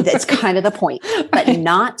 That's kind of the point. Right. But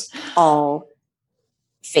not all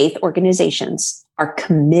faith organizations are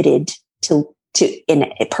committed to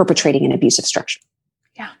perpetrating an abusive structure.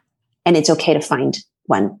 Yeah. And it's okay to find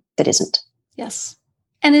one that isn't. Yes.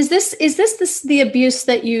 And is this the abuse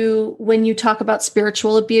that when you talk about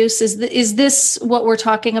spiritual abuse, is this what we're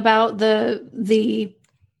talking about? The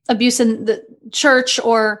abuse in the church,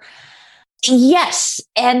 or? Yes,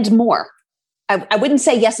 and more. I wouldn't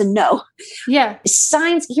say yes and no. Yeah.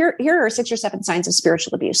 Signs, here are 6 or 7 signs of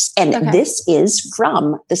spiritual abuse. And This is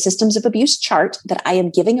from the Systems of Abuse chart that I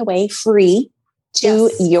am giving away free to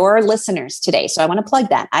your listeners today. So I want to plug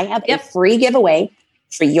that. I have a free giveaway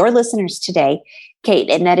for your listeners today, Kate,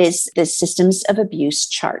 and that is the Systems of Abuse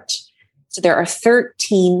chart. So there are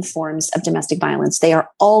 13 forms of domestic violence. They are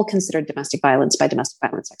all considered domestic violence by domestic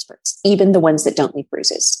violence experts, even the ones that don't leave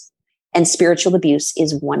bruises. And spiritual abuse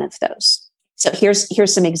is one of those. So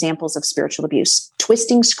here's some examples of spiritual abuse.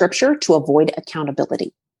 Twisting scripture to avoid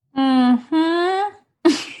accountability.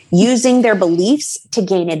 Mm-hmm. Using their beliefs to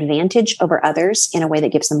gain advantage over others in a way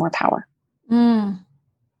that gives them more power. Mm.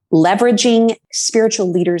 Leveraging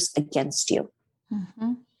spiritual leaders against you.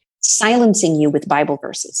 Mm-hmm. Silencing you with Bible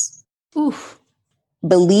verses. Oof.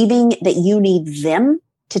 Believing that you need them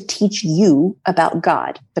to teach you about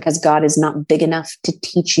God because God is not big enough to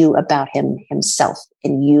teach you about himself.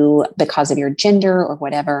 And you, because of your gender or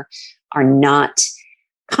whatever, are not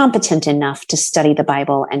competent enough to study the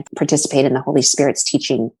Bible and participate in the Holy Spirit's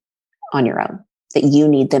teaching on your own, that you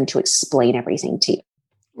need them to explain everything to you.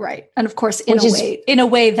 Right. And of course, in a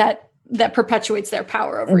way that perpetuates their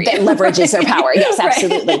power over you. That leverages their power. Yes,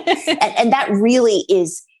 absolutely. and that really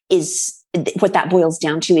is what that boils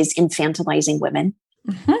down to is infantilizing women.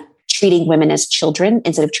 Mm-hmm. Treating women as children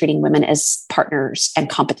instead of treating women as partners and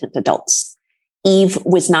competent adults. Eve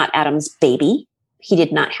was not Adam's baby. He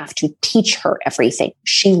did not have to teach her everything.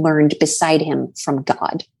 She learned beside him from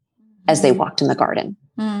God as they walked in the garden.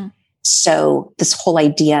 Mm. So this whole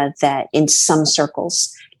idea that in some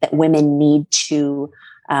circles that women need to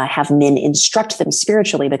have men instruct them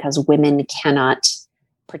spiritually because women cannot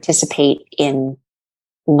participate in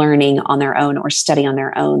learning on their own or study on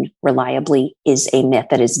their own reliably is a myth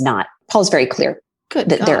that is not. Paul's very clear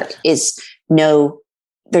that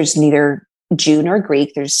there's neither Jew nor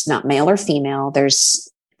Greek. There's not male or female.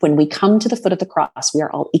 When we come to the foot of the cross, we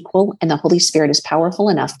are all equal and the Holy Spirit is powerful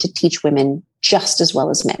enough to teach women just as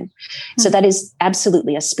well as men. Mm-hmm. So that is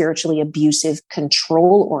absolutely a spiritually abusive,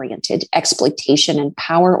 control-oriented, exploitation and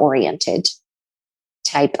power-oriented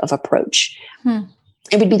type of approach. Mm-hmm.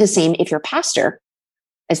 It would be the same if your pastor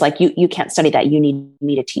is like, you can't study that. You need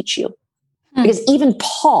me to teach you. Hmm. Because even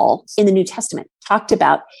Paul in the New Testament talked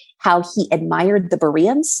about how he admired the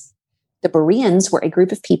Bereans. The Bereans were a group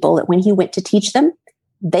of people that when he went to teach them,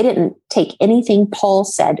 they didn't take anything Paul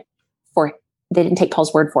said they didn't take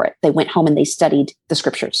Paul's word for it. They went home and they studied the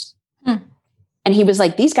scriptures. Hmm. And he was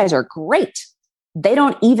like, these guys are great. They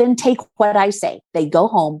don't even take what I say. They go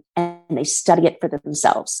home and they study it for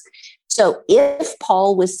themselves. So if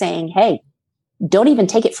Paul was saying, hey, don't even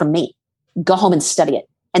take it from me. Go home and study it.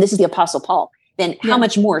 And this is the Apostle Paul. Then how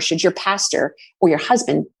much more should your pastor or your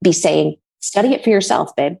husband be saying, study it for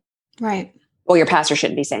yourself, babe? Right. Well, your pastor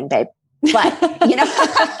shouldn't be saying, babe. But,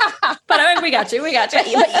 but we got you.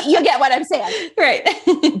 But you get what I'm saying. Right.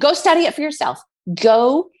 Go study it for yourself.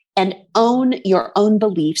 Go and own your own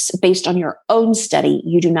beliefs based on your own study.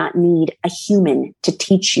 You do not need a human to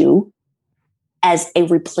teach you as a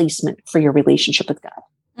replacement for your relationship with God.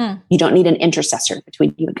 Mm. You don't need an intercessor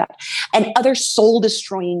between you and God. And other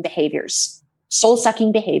soul-destroying behaviors,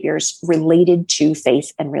 soul-sucking behaviors related to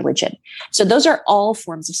faith and religion. So those are all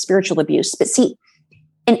forms of spiritual abuse. But see,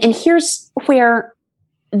 and here's where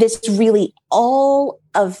this really, all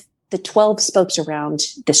of the 12 spokes around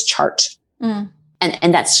this chart. Mm.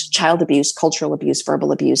 And that's child abuse, cultural abuse,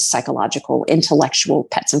 verbal abuse, psychological, intellectual,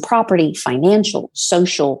 pets and property, financial,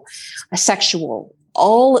 social, sexual,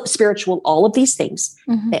 all spiritual, all of these things,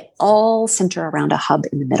 they all center around a hub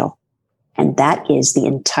in the middle. And that is the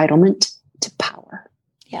entitlement to power.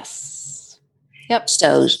 Yes. Yep.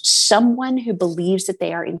 So someone who believes that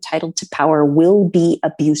they are entitled to power will be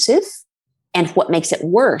abusive. And what makes it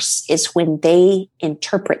worse is when they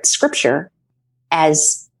interpret scripture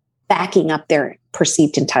as backing up their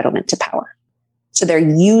perceived entitlement to power. So they're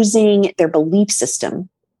using their belief system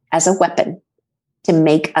as a weapon to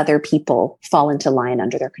make other people fall into line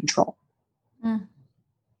under their control. Mm.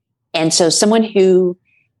 And so someone who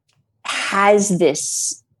has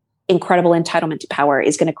this incredible entitlement to power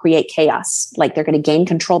is going to create chaos. Like they're going to gain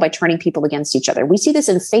control by turning people against each other. We see this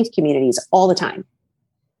in faith communities all the time.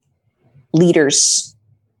 Leaders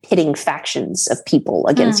pitting factions of people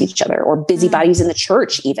against each other, or busybodies in the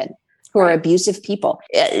church even, who are abusive people.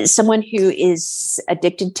 Someone who is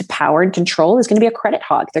addicted to power and control is going to be a credit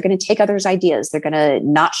hog. They're going to take others' ideas. They're going to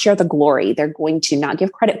not share the glory. They're going to not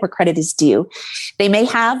give credit where credit is due. They may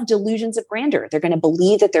have delusions of grandeur. They're going to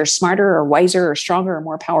believe that they're smarter or wiser or stronger or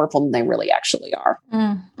more powerful than they really actually are.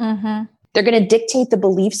 Mm-hmm. They're going to dictate the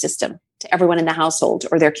belief system to everyone in the household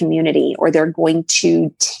or their community, or they're going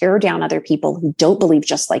to tear down other people who don't believe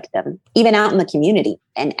just like them, even out in the community,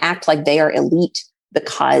 and act like they are elite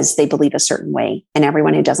because they believe a certain way. And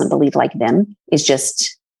everyone who doesn't believe like them is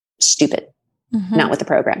just stupid, not with the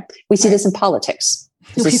program. We see this in politics.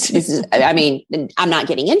 I mean, I'm not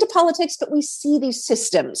getting into politics, but we see these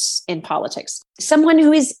systems in politics. Someone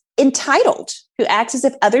who is entitled, who acts as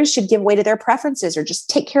if others should give way to their preferences or just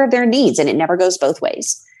take care of their needs. And it never goes both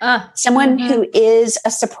ways. Someone who is a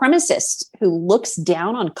supremacist, who looks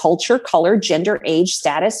down on culture, color, gender, age,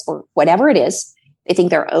 status, or whatever it is. They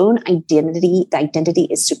think their own identity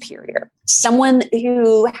is superior. Someone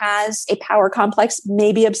who has a power complex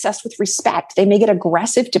may be obsessed with respect. They may get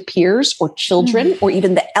aggressive to peers or children or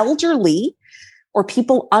even the elderly or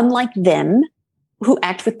people unlike them who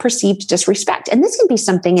act with perceived disrespect. And this can be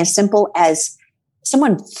something as simple as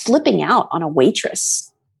someone flipping out on a waitress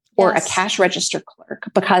or a cash register clerk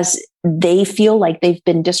because they feel like they've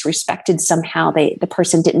been disrespected somehow. The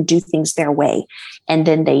person didn't do things their way. And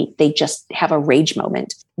then they just have a rage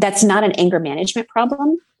moment. That's not an anger management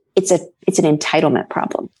problem. It's an entitlement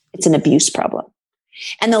problem. It's an abuse problem.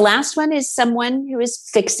 And the last one is someone who is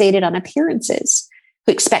fixated on appearances,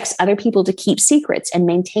 who expects other people to keep secrets and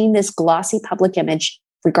maintain this glossy public image,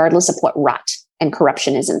 regardless of what rot and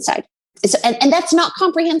corruption is inside. And that's not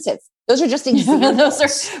comprehensive. Those are just examples.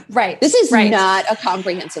 Those are right. This is not a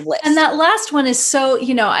comprehensive list. And that last one is so,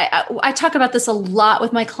 I talk about this a lot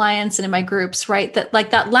with my clients and in my groups, right? That like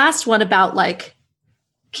that last one about like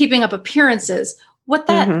keeping up appearances, what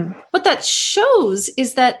that shows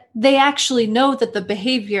is that they actually know that the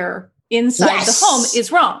behavior inside the home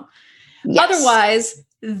is wrong. Yes. Otherwise,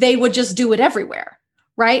 they would just do it everywhere,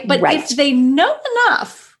 right? But if they know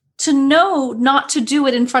enough to know not to do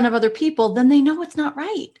it in front of other people, then they know it's not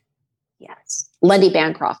right. Yes. Lundy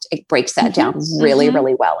Bancroft, it breaks that down really,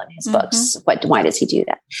 really well in his books. Why does he do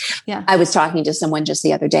that? Yeah. I was talking to someone just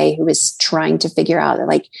the other day who was trying to figure out,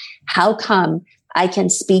 like, how come I can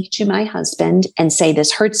speak to my husband and say,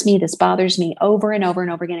 this hurts me, this bothers me over and over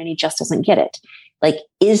and over again, and he just doesn't get it. Like,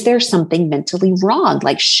 is there something mentally wrong?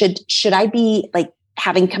 Like, should I be like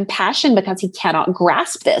having compassion because he cannot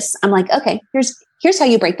grasp this? I'm like, okay, here's how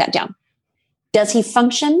you break that down. Does he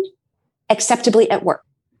function acceptably at work?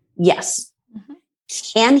 Yes.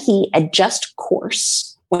 Can he adjust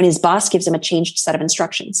course when his boss gives him a changed set of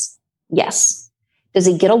instructions? Yes. Does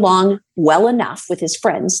he get along well enough with his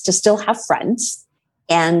friends to still have friends?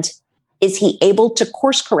 And is he able to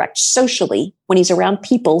course correct socially when he's around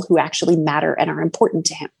people who actually matter and are important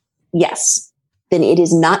to him? Yes. Then it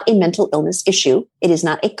is not a mental illness issue. It is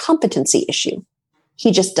not a competency issue.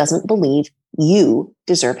 He just doesn't believe you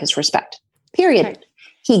deserve his respect. Period. Right.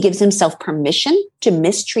 He gives himself permission to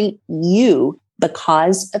mistreat you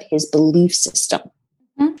because of his belief system.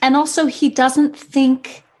 And also he doesn't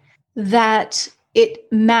think that it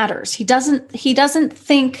matters. He doesn't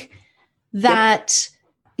think that,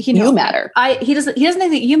 you matter. He doesn't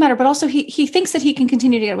think that you matter, but also he thinks that he can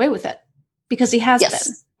continue to get away with it because he has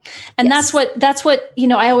been. And that's what,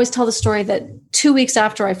 I always tell the story that 2 weeks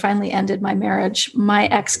after I finally ended my marriage, my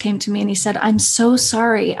ex came to me and he said, "I'm so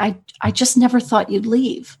sorry. I just never thought you'd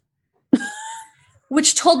leave,"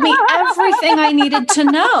 which told me everything I needed to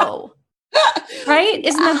know. Right?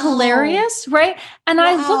 Isn't that hilarious? Right? And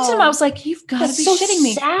I looked at him, I was like, "You've got to be shitting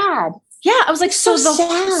me." Sad. Yeah. I was like,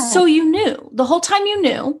 so you knew the whole time you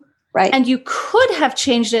knew, right? And you could have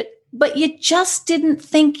changed it, but you just didn't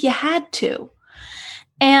think you had to.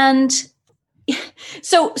 And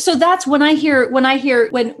so that's when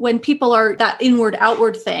people are that inward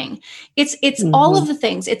outward thing, it's all of the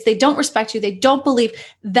things. It's, they don't respect you. They don't believe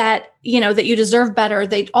that, that you deserve better.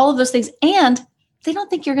 All of those things. And they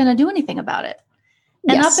don't think you're going to do anything about it.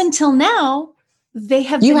 And up until now, they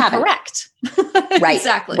have been correct. Right.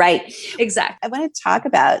 Exactly. Right. Exactly. I want to talk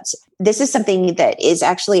about, this is something that is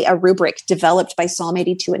actually a rubric developed by Psalm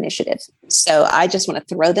 82 Initiative. So I just want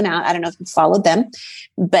to throw them out. I don't know if you followed them,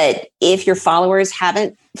 but if your followers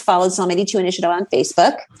haven't followed Psalm 82 Initiative on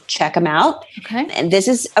Facebook, check them out. Okay. And this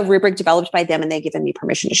is a rubric developed by them and they've given me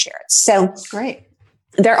permission to share it. So great.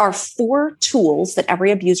 There are 4 tools that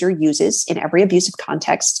every abuser uses in every abusive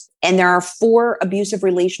context. And there are 4 abusive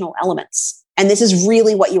relational elements. And this is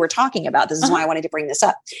really what you were talking about. This is why I wanted to bring this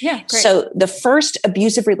up. Yeah, great. So the first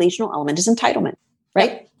abusive relational element is entitlement,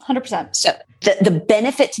 right? Yep, 100%. So the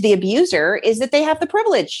benefit to the abuser is that they have the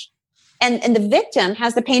privilege. And the victim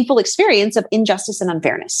has the painful experience of injustice and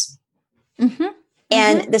unfairness. Mm-hmm.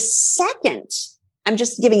 And the second, I'm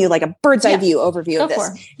just giving you like a bird's eye view overview of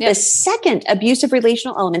this. Yep. The second abusive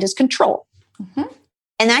relational element is control. Mm-hmm.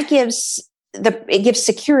 And that gives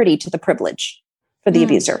security to the privilege for the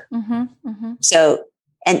abuser. Mm-hmm. Mm-hmm. So,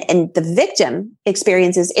 and the victim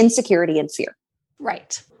experiences insecurity and fear.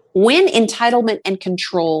 Right. When entitlement and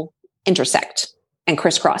control intersect and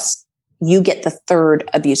crisscross, you get the third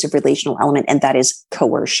abusive relational element, and that is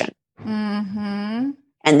coercion. Mm-hmm.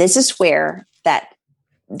 And this is where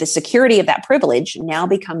the security of that privilege now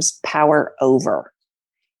becomes power over.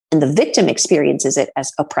 And the victim experiences it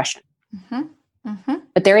as oppression. Mm-hmm. Mm-hmm.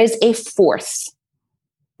 But there is a fourth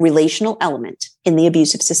relational element in the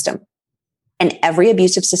abusive system. And every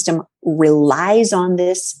abusive system relies on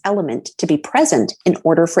this element to be present in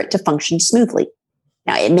order for it to function smoothly.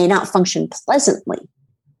 Now, it may not function pleasantly,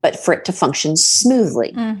 but for it to function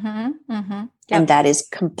smoothly. Mm-hmm. Mm-hmm. Yep. And that is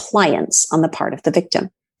compliance on the part of the victim.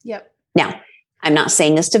 Yep. Now, I'm not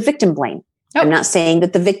saying this to victim blame. Nope. I'm not saying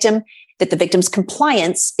that the victim's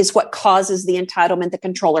compliance is what causes the entitlement, the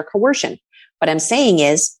control, or coercion. What I'm saying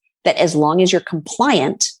is that as long as you're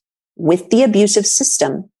compliant with the abusive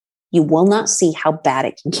system, you will not see how bad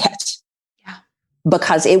it can get. Yeah.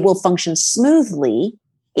 Because it will function smoothly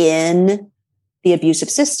in the abusive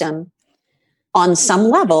system on some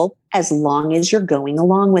level, as long as you're going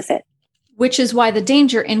along with it. Which is why the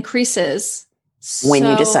danger increases when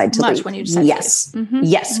you decide to leave. When you decide yes. to leave. Mm-hmm.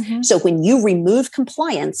 Yes. Mm-hmm. So when you remove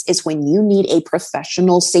compliance is when you need a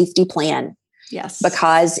professional safety plan. Yes.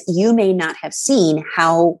 Because you may not have seen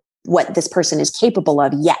what this person is capable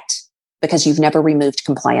of yet, because you've never removed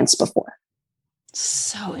compliance before.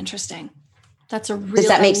 So interesting. That's a really, does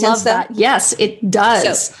that make sense? Though? Yes, it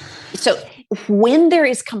does. So when there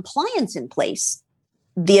is compliance in place,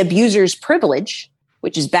 the abuser's privilege,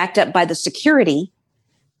 which is backed up by the security,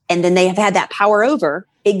 and then they have had that power over,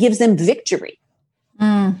 it gives them victory.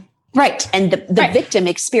 Mm. Right. And the victim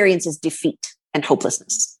experiences defeat and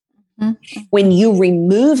hopelessness. Mm-hmm. When you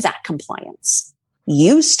remove that compliance,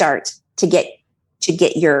 you start to get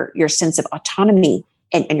your sense of autonomy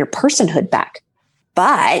and your personhood back.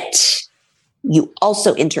 But you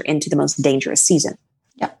also enter into the most dangerous season.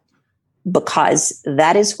 Yeah. Because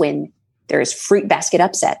that is when there is fruit basket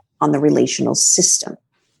upset on the relational system.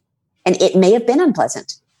 And it may have been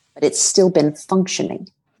unpleasant, but it's still been functioning.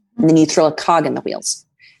 And then you throw a cog in the wheels.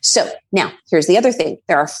 So now here's the other thing.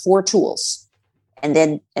 There are 4 tools. And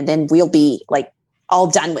then we'll be like all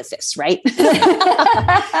done with this, right?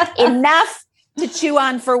 Enough to chew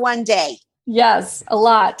on for one day. Yes, a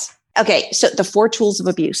lot. Okay, so the 4 tools of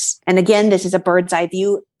abuse. And again, this is a bird's eye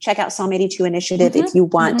view. Check out Psalm 82 Initiative if you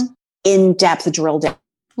want in-depth drill down.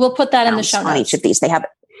 We'll put that in the show notes. On each of these. They have it.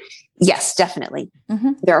 Yes, definitely.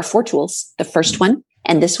 Mm-hmm. There are 4 tools. The first one,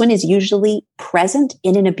 and this one is usually present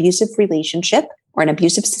in an abusive relationship or an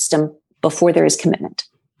abusive system before there is commitment.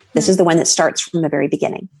 This is the one that starts from the very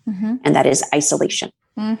beginning, and that is isolation.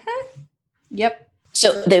 Mm-hmm. Yep.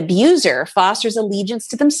 So the abuser fosters allegiance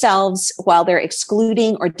to themselves while they're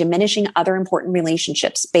excluding or diminishing other important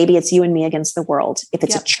relationships. Baby, it's you and me against the world. If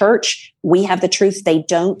it's a church, we have the truth. They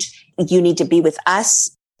don't. You need to be with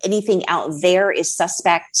us. Anything out there is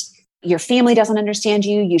suspect. Your family doesn't understand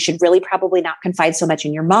you. You should really probably not confide so much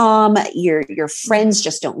in your mom. Your friends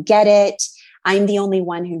just don't get it. I'm the only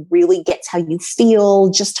one who really gets how you feel.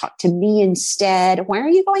 Just talk to me instead. Why are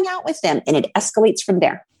you going out with them? And it escalates from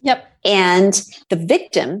there. Yep. And the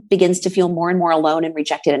victim begins to feel more and more alone and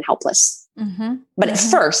rejected and helpless. Mm-hmm. But at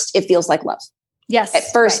first, it feels like love. Yes. At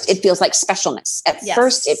first, it feels like specialness. At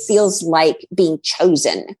first, it feels like being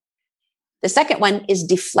chosen. The second one is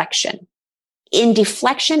deflection. In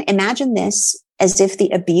deflection, imagine this as if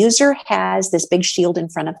the abuser has this big shield in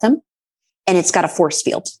front of them, and it's got a force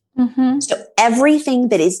field. Mm-hmm. So everything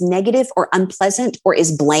that is negative or unpleasant or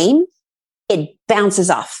is blame, it bounces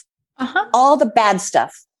off. Uh-huh. All the bad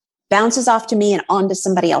stuff bounces off to me and onto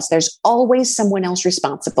somebody else. There's always someone else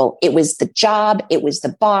responsible. It was the job. It was the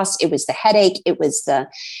boss. It was the headache. It was the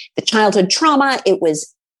childhood trauma. It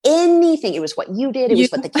was anything. It was what you did. It was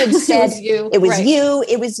what the kids said. It was you.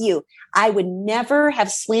 It was you. I would never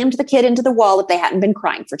have slammed the kid into the wall if they hadn't been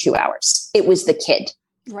crying for 2 hours. It was the kid.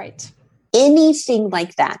 Right. Anything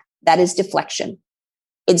like that, that is deflection.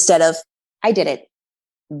 Instead of, I did it.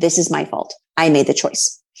 This is my fault. I made the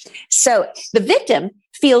choice. So the victim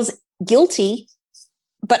feels guilty,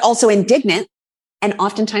 but also indignant and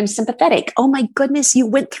oftentimes sympathetic. Oh my goodness, you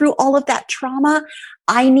went through all of that trauma.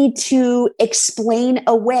 I need to explain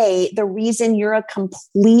away the reason you're a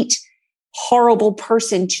complete horrible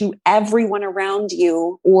person to everyone around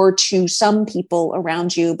you or to some people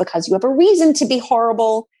around you because you have a reason to be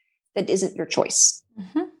horrible that isn't your choice.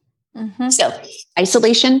 So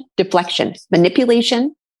isolation, deflection,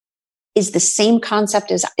 manipulation is the same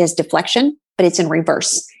concept as deflection, but it's in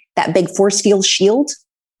reverse. That big force field shield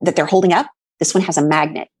that they're holding up, this one has a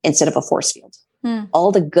magnet instead of a force field.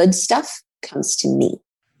 All the good stuff comes to me.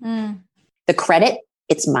 The credit,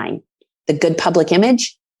 it's mine. The good public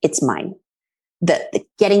image, it's mine. The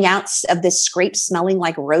getting out of this scrape smelling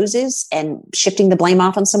like roses and shifting the blame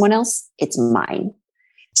off on someone else, it's mine.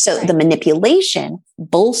 So the manipulation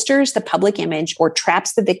bolsters the public image or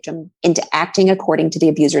traps the victim into acting according to the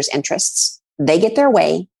abuser's interests. They get their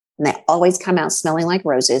way and they always come out smelling like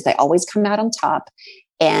roses. They always come out on top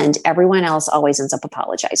and everyone else always ends up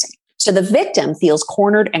apologizing. So the victim feels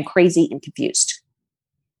cornered and crazy and confused.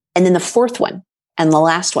 And then the fourth one and the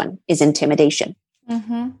last one is intimidation.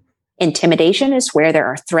 Intimidation is where there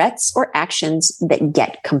are threats or actions that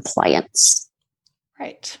get compliance.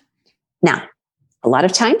 Right. Now, a lot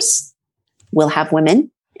of times we'll have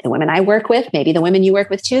women, the women I work with, maybe the women you work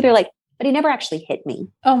with too, they're like, but he never actually hit me.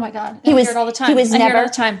 Oh my God. I hear it all the time. He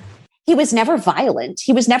was never violent.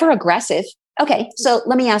 He was never aggressive. Okay. So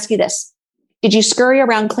let me ask you this. Did you scurry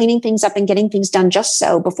around cleaning things up and getting things done just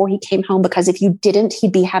so before he came home? Because if you didn't,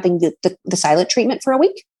 he'd be having the silent treatment for a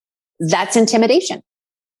week. That's intimidation.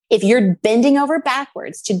 If you're bending over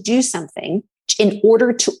backwards to do something in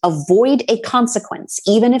order to avoid a consequence,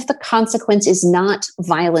 even if the consequence is not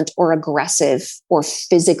violent or aggressive or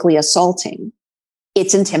physically assaulting,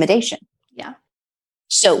 it's intimidation. Yeah.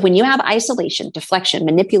 So when you have isolation, deflection,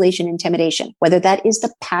 manipulation, intimidation, whether that is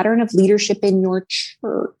the pattern of leadership in your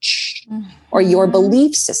church or your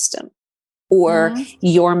belief system or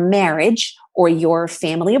your marriage or your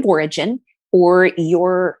family of origin or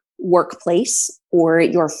your workplace or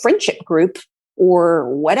your friendship group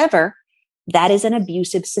or whatever, that is an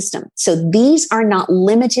abusive system. So these are not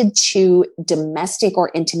limited to domestic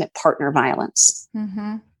or intimate partner violence.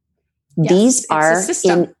 These are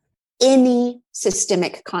in any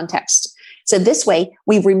systemic context. So this way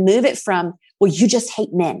we remove it from, well, you just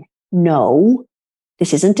hate men. No,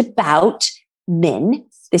 this isn't about men.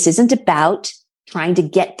 This isn't about trying to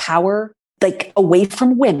get power like away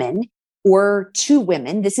from women or to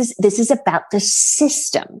women. This is about the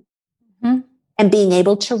system and being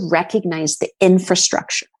able to recognize the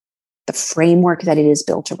infrastructure, the framework that it is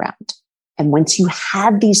built around. And once you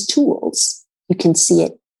have these tools, you can see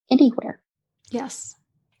it anywhere. Yes.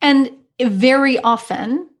 And very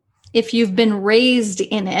often, if you've been raised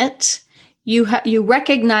in it, you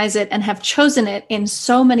recognize it and have chosen it in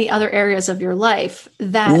so many other areas of your life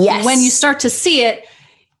that when you start to see it,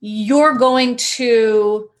 you're going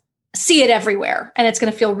to see it everywhere and it's going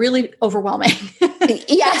to feel really overwhelming.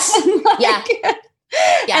 Yes.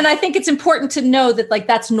 And I think it's important to know that like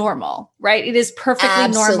that's normal, right? It is perfectly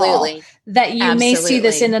normal that you may see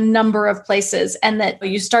this in a number of places and that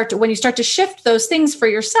when you start to shift those things for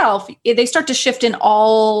yourself, they start to shift in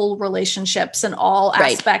all relationships and all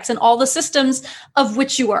aspects and all the systems of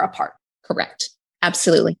which you are a part. Correct.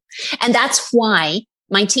 Absolutely. And that's why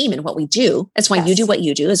my team and what we do, that's why you do what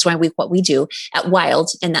you do. That's why what we do at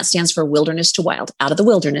Wild, and that stands for Wilderness to Wild, out of the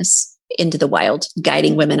wilderness into the wild,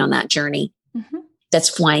 guiding women on that journey.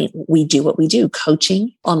 That's why we do what we do.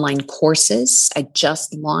 Coaching, online courses. I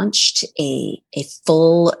just launched a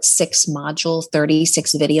full 6-module,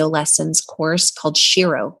 36 video lessons course called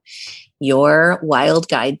Shiro, Your Wild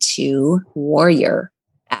Guide to Warrior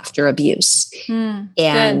After Abuse.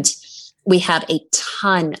 And we have a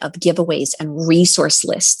ton of giveaways and resource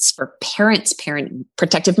lists for parents,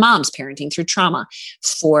 protective moms parenting through trauma,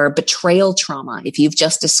 for betrayal trauma, if you've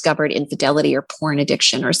just discovered infidelity or porn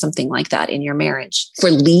addiction or something like that in your marriage,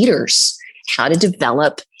 for leaders, how to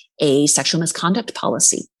develop a sexual misconduct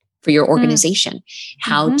policy for your organization,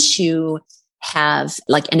 how to have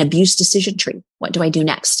like an abuse decision tree. What do I do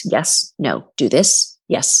next? Yes, no, do this.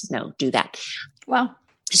 Yes, no, do that. Wow.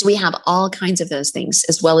 So we have all kinds of those things,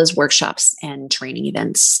 as well as workshops and training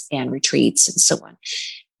events and retreats and so on,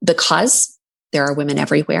 because there are women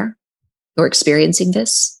everywhere who are experiencing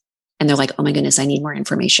this. And they're like, oh my goodness, I need more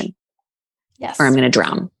information. Yes. Or I'm going to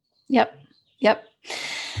drown. Yep.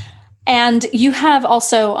 And you have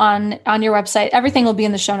also on your website, everything will be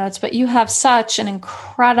in the show notes, but you have such an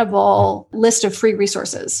incredible list of free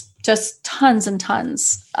resources, just tons and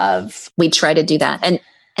tons of. We try to do that. And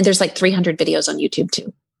there's like 300 videos on YouTube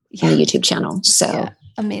too. on the YouTube channel. So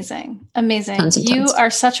amazing. You are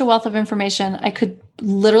such a wealth of information. I could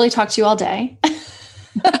literally talk to you all day.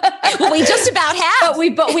 Well, we just about have.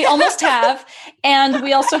 But we almost have. And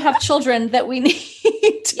we also have children that we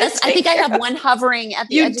need to Yes, I think I have one hovering at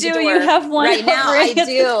the edge of the door. You have one right now. I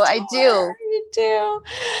do. You do.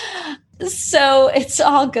 So it's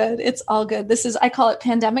all good. I call it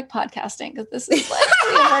pandemic podcasting, because this is like,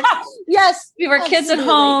 we have our kids at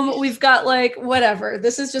home. We've got like, whatever.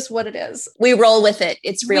 This is just what it is. We roll with it.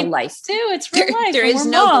 It's real life. It's real life. There is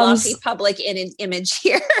no glossy public image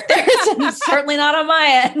here. There isn't, certainly not on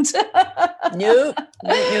my end. Nope.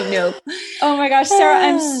 Oh my gosh, Sarah,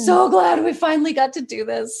 I'm so glad we finally got to do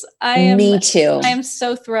this. Me too. I am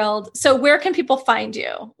so thrilled. So where can people find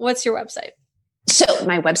you? What's your website? So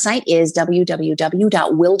my website is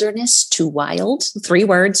www.wilderness2wild, 3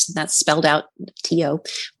 words, that's spelled out TO,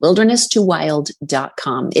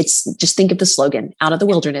 wilderness2wild.com. It's just think of the slogan, out of the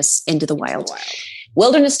wilderness into the wild.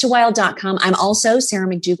 Wilderness2wild.com. I'm also Sarah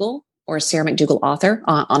McDugal, or Sarah McDugal author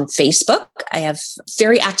on Facebook. I have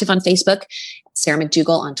very active on Facebook. Sarah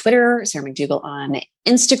McDugal on Twitter, Sarah McDugal on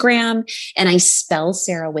Instagram, and I spell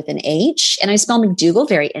Sarah with an H, and I spell McDugal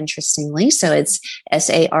very interestingly. So it's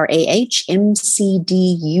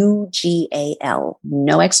SarahMcDugal,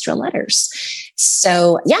 no extra letters.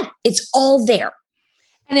 So yeah, it's all there.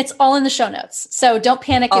 And it's all in the show notes. So don't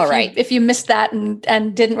panic if you missed that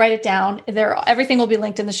and didn't write it down. Everything will be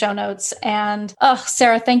linked in the show notes. And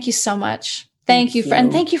Sarah, thank you so much. Thank you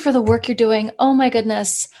for the work you're doing. Oh my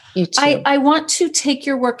goodness. You too. I want to take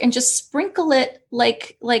your work and just sprinkle it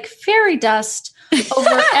like fairy dust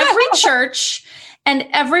over every church and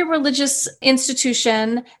every religious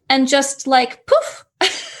institution, and just like poof.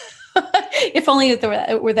 If only it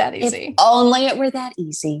were that easy. If only it were that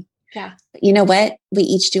easy. Yeah. But you know what? We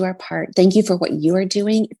each do our part. Thank you for what you are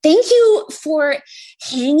doing. Thank you for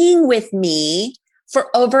hanging with me for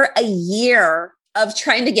over a year of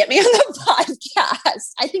trying to get me on the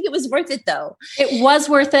podcast. I think it was worth it though. It was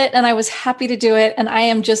worth it. And I was happy to do it. And I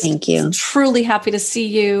am just truly happy to see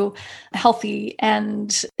you healthy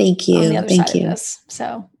and thank you. On the other side of this.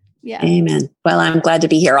 So yeah. Amen. Well, I'm glad to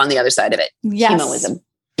be here on the other side of it. Yes. Chemo was a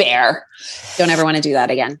bear. Don't ever want to do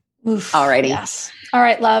that again. Alrighty. Yes. All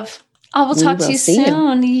right, love. I will talk to you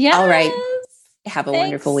soon. Yes. All right. Have a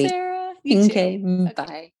wonderful week. Sarah. Okay.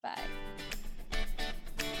 Bye. Bye.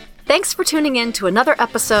 Thanks for tuning in to another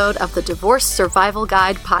episode of the Divorce Survival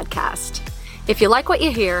Guide podcast. If you like what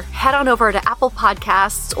you hear, head on over to Apple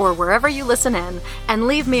Podcasts or wherever you listen in and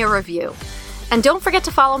leave me a review. And don't forget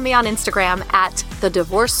to follow me on Instagram at the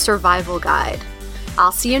Divorce Survival Guide.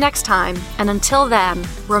 I'll see you next time. And until then,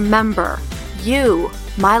 remember, you,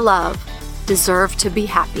 my love, deserve to be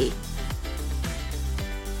happy.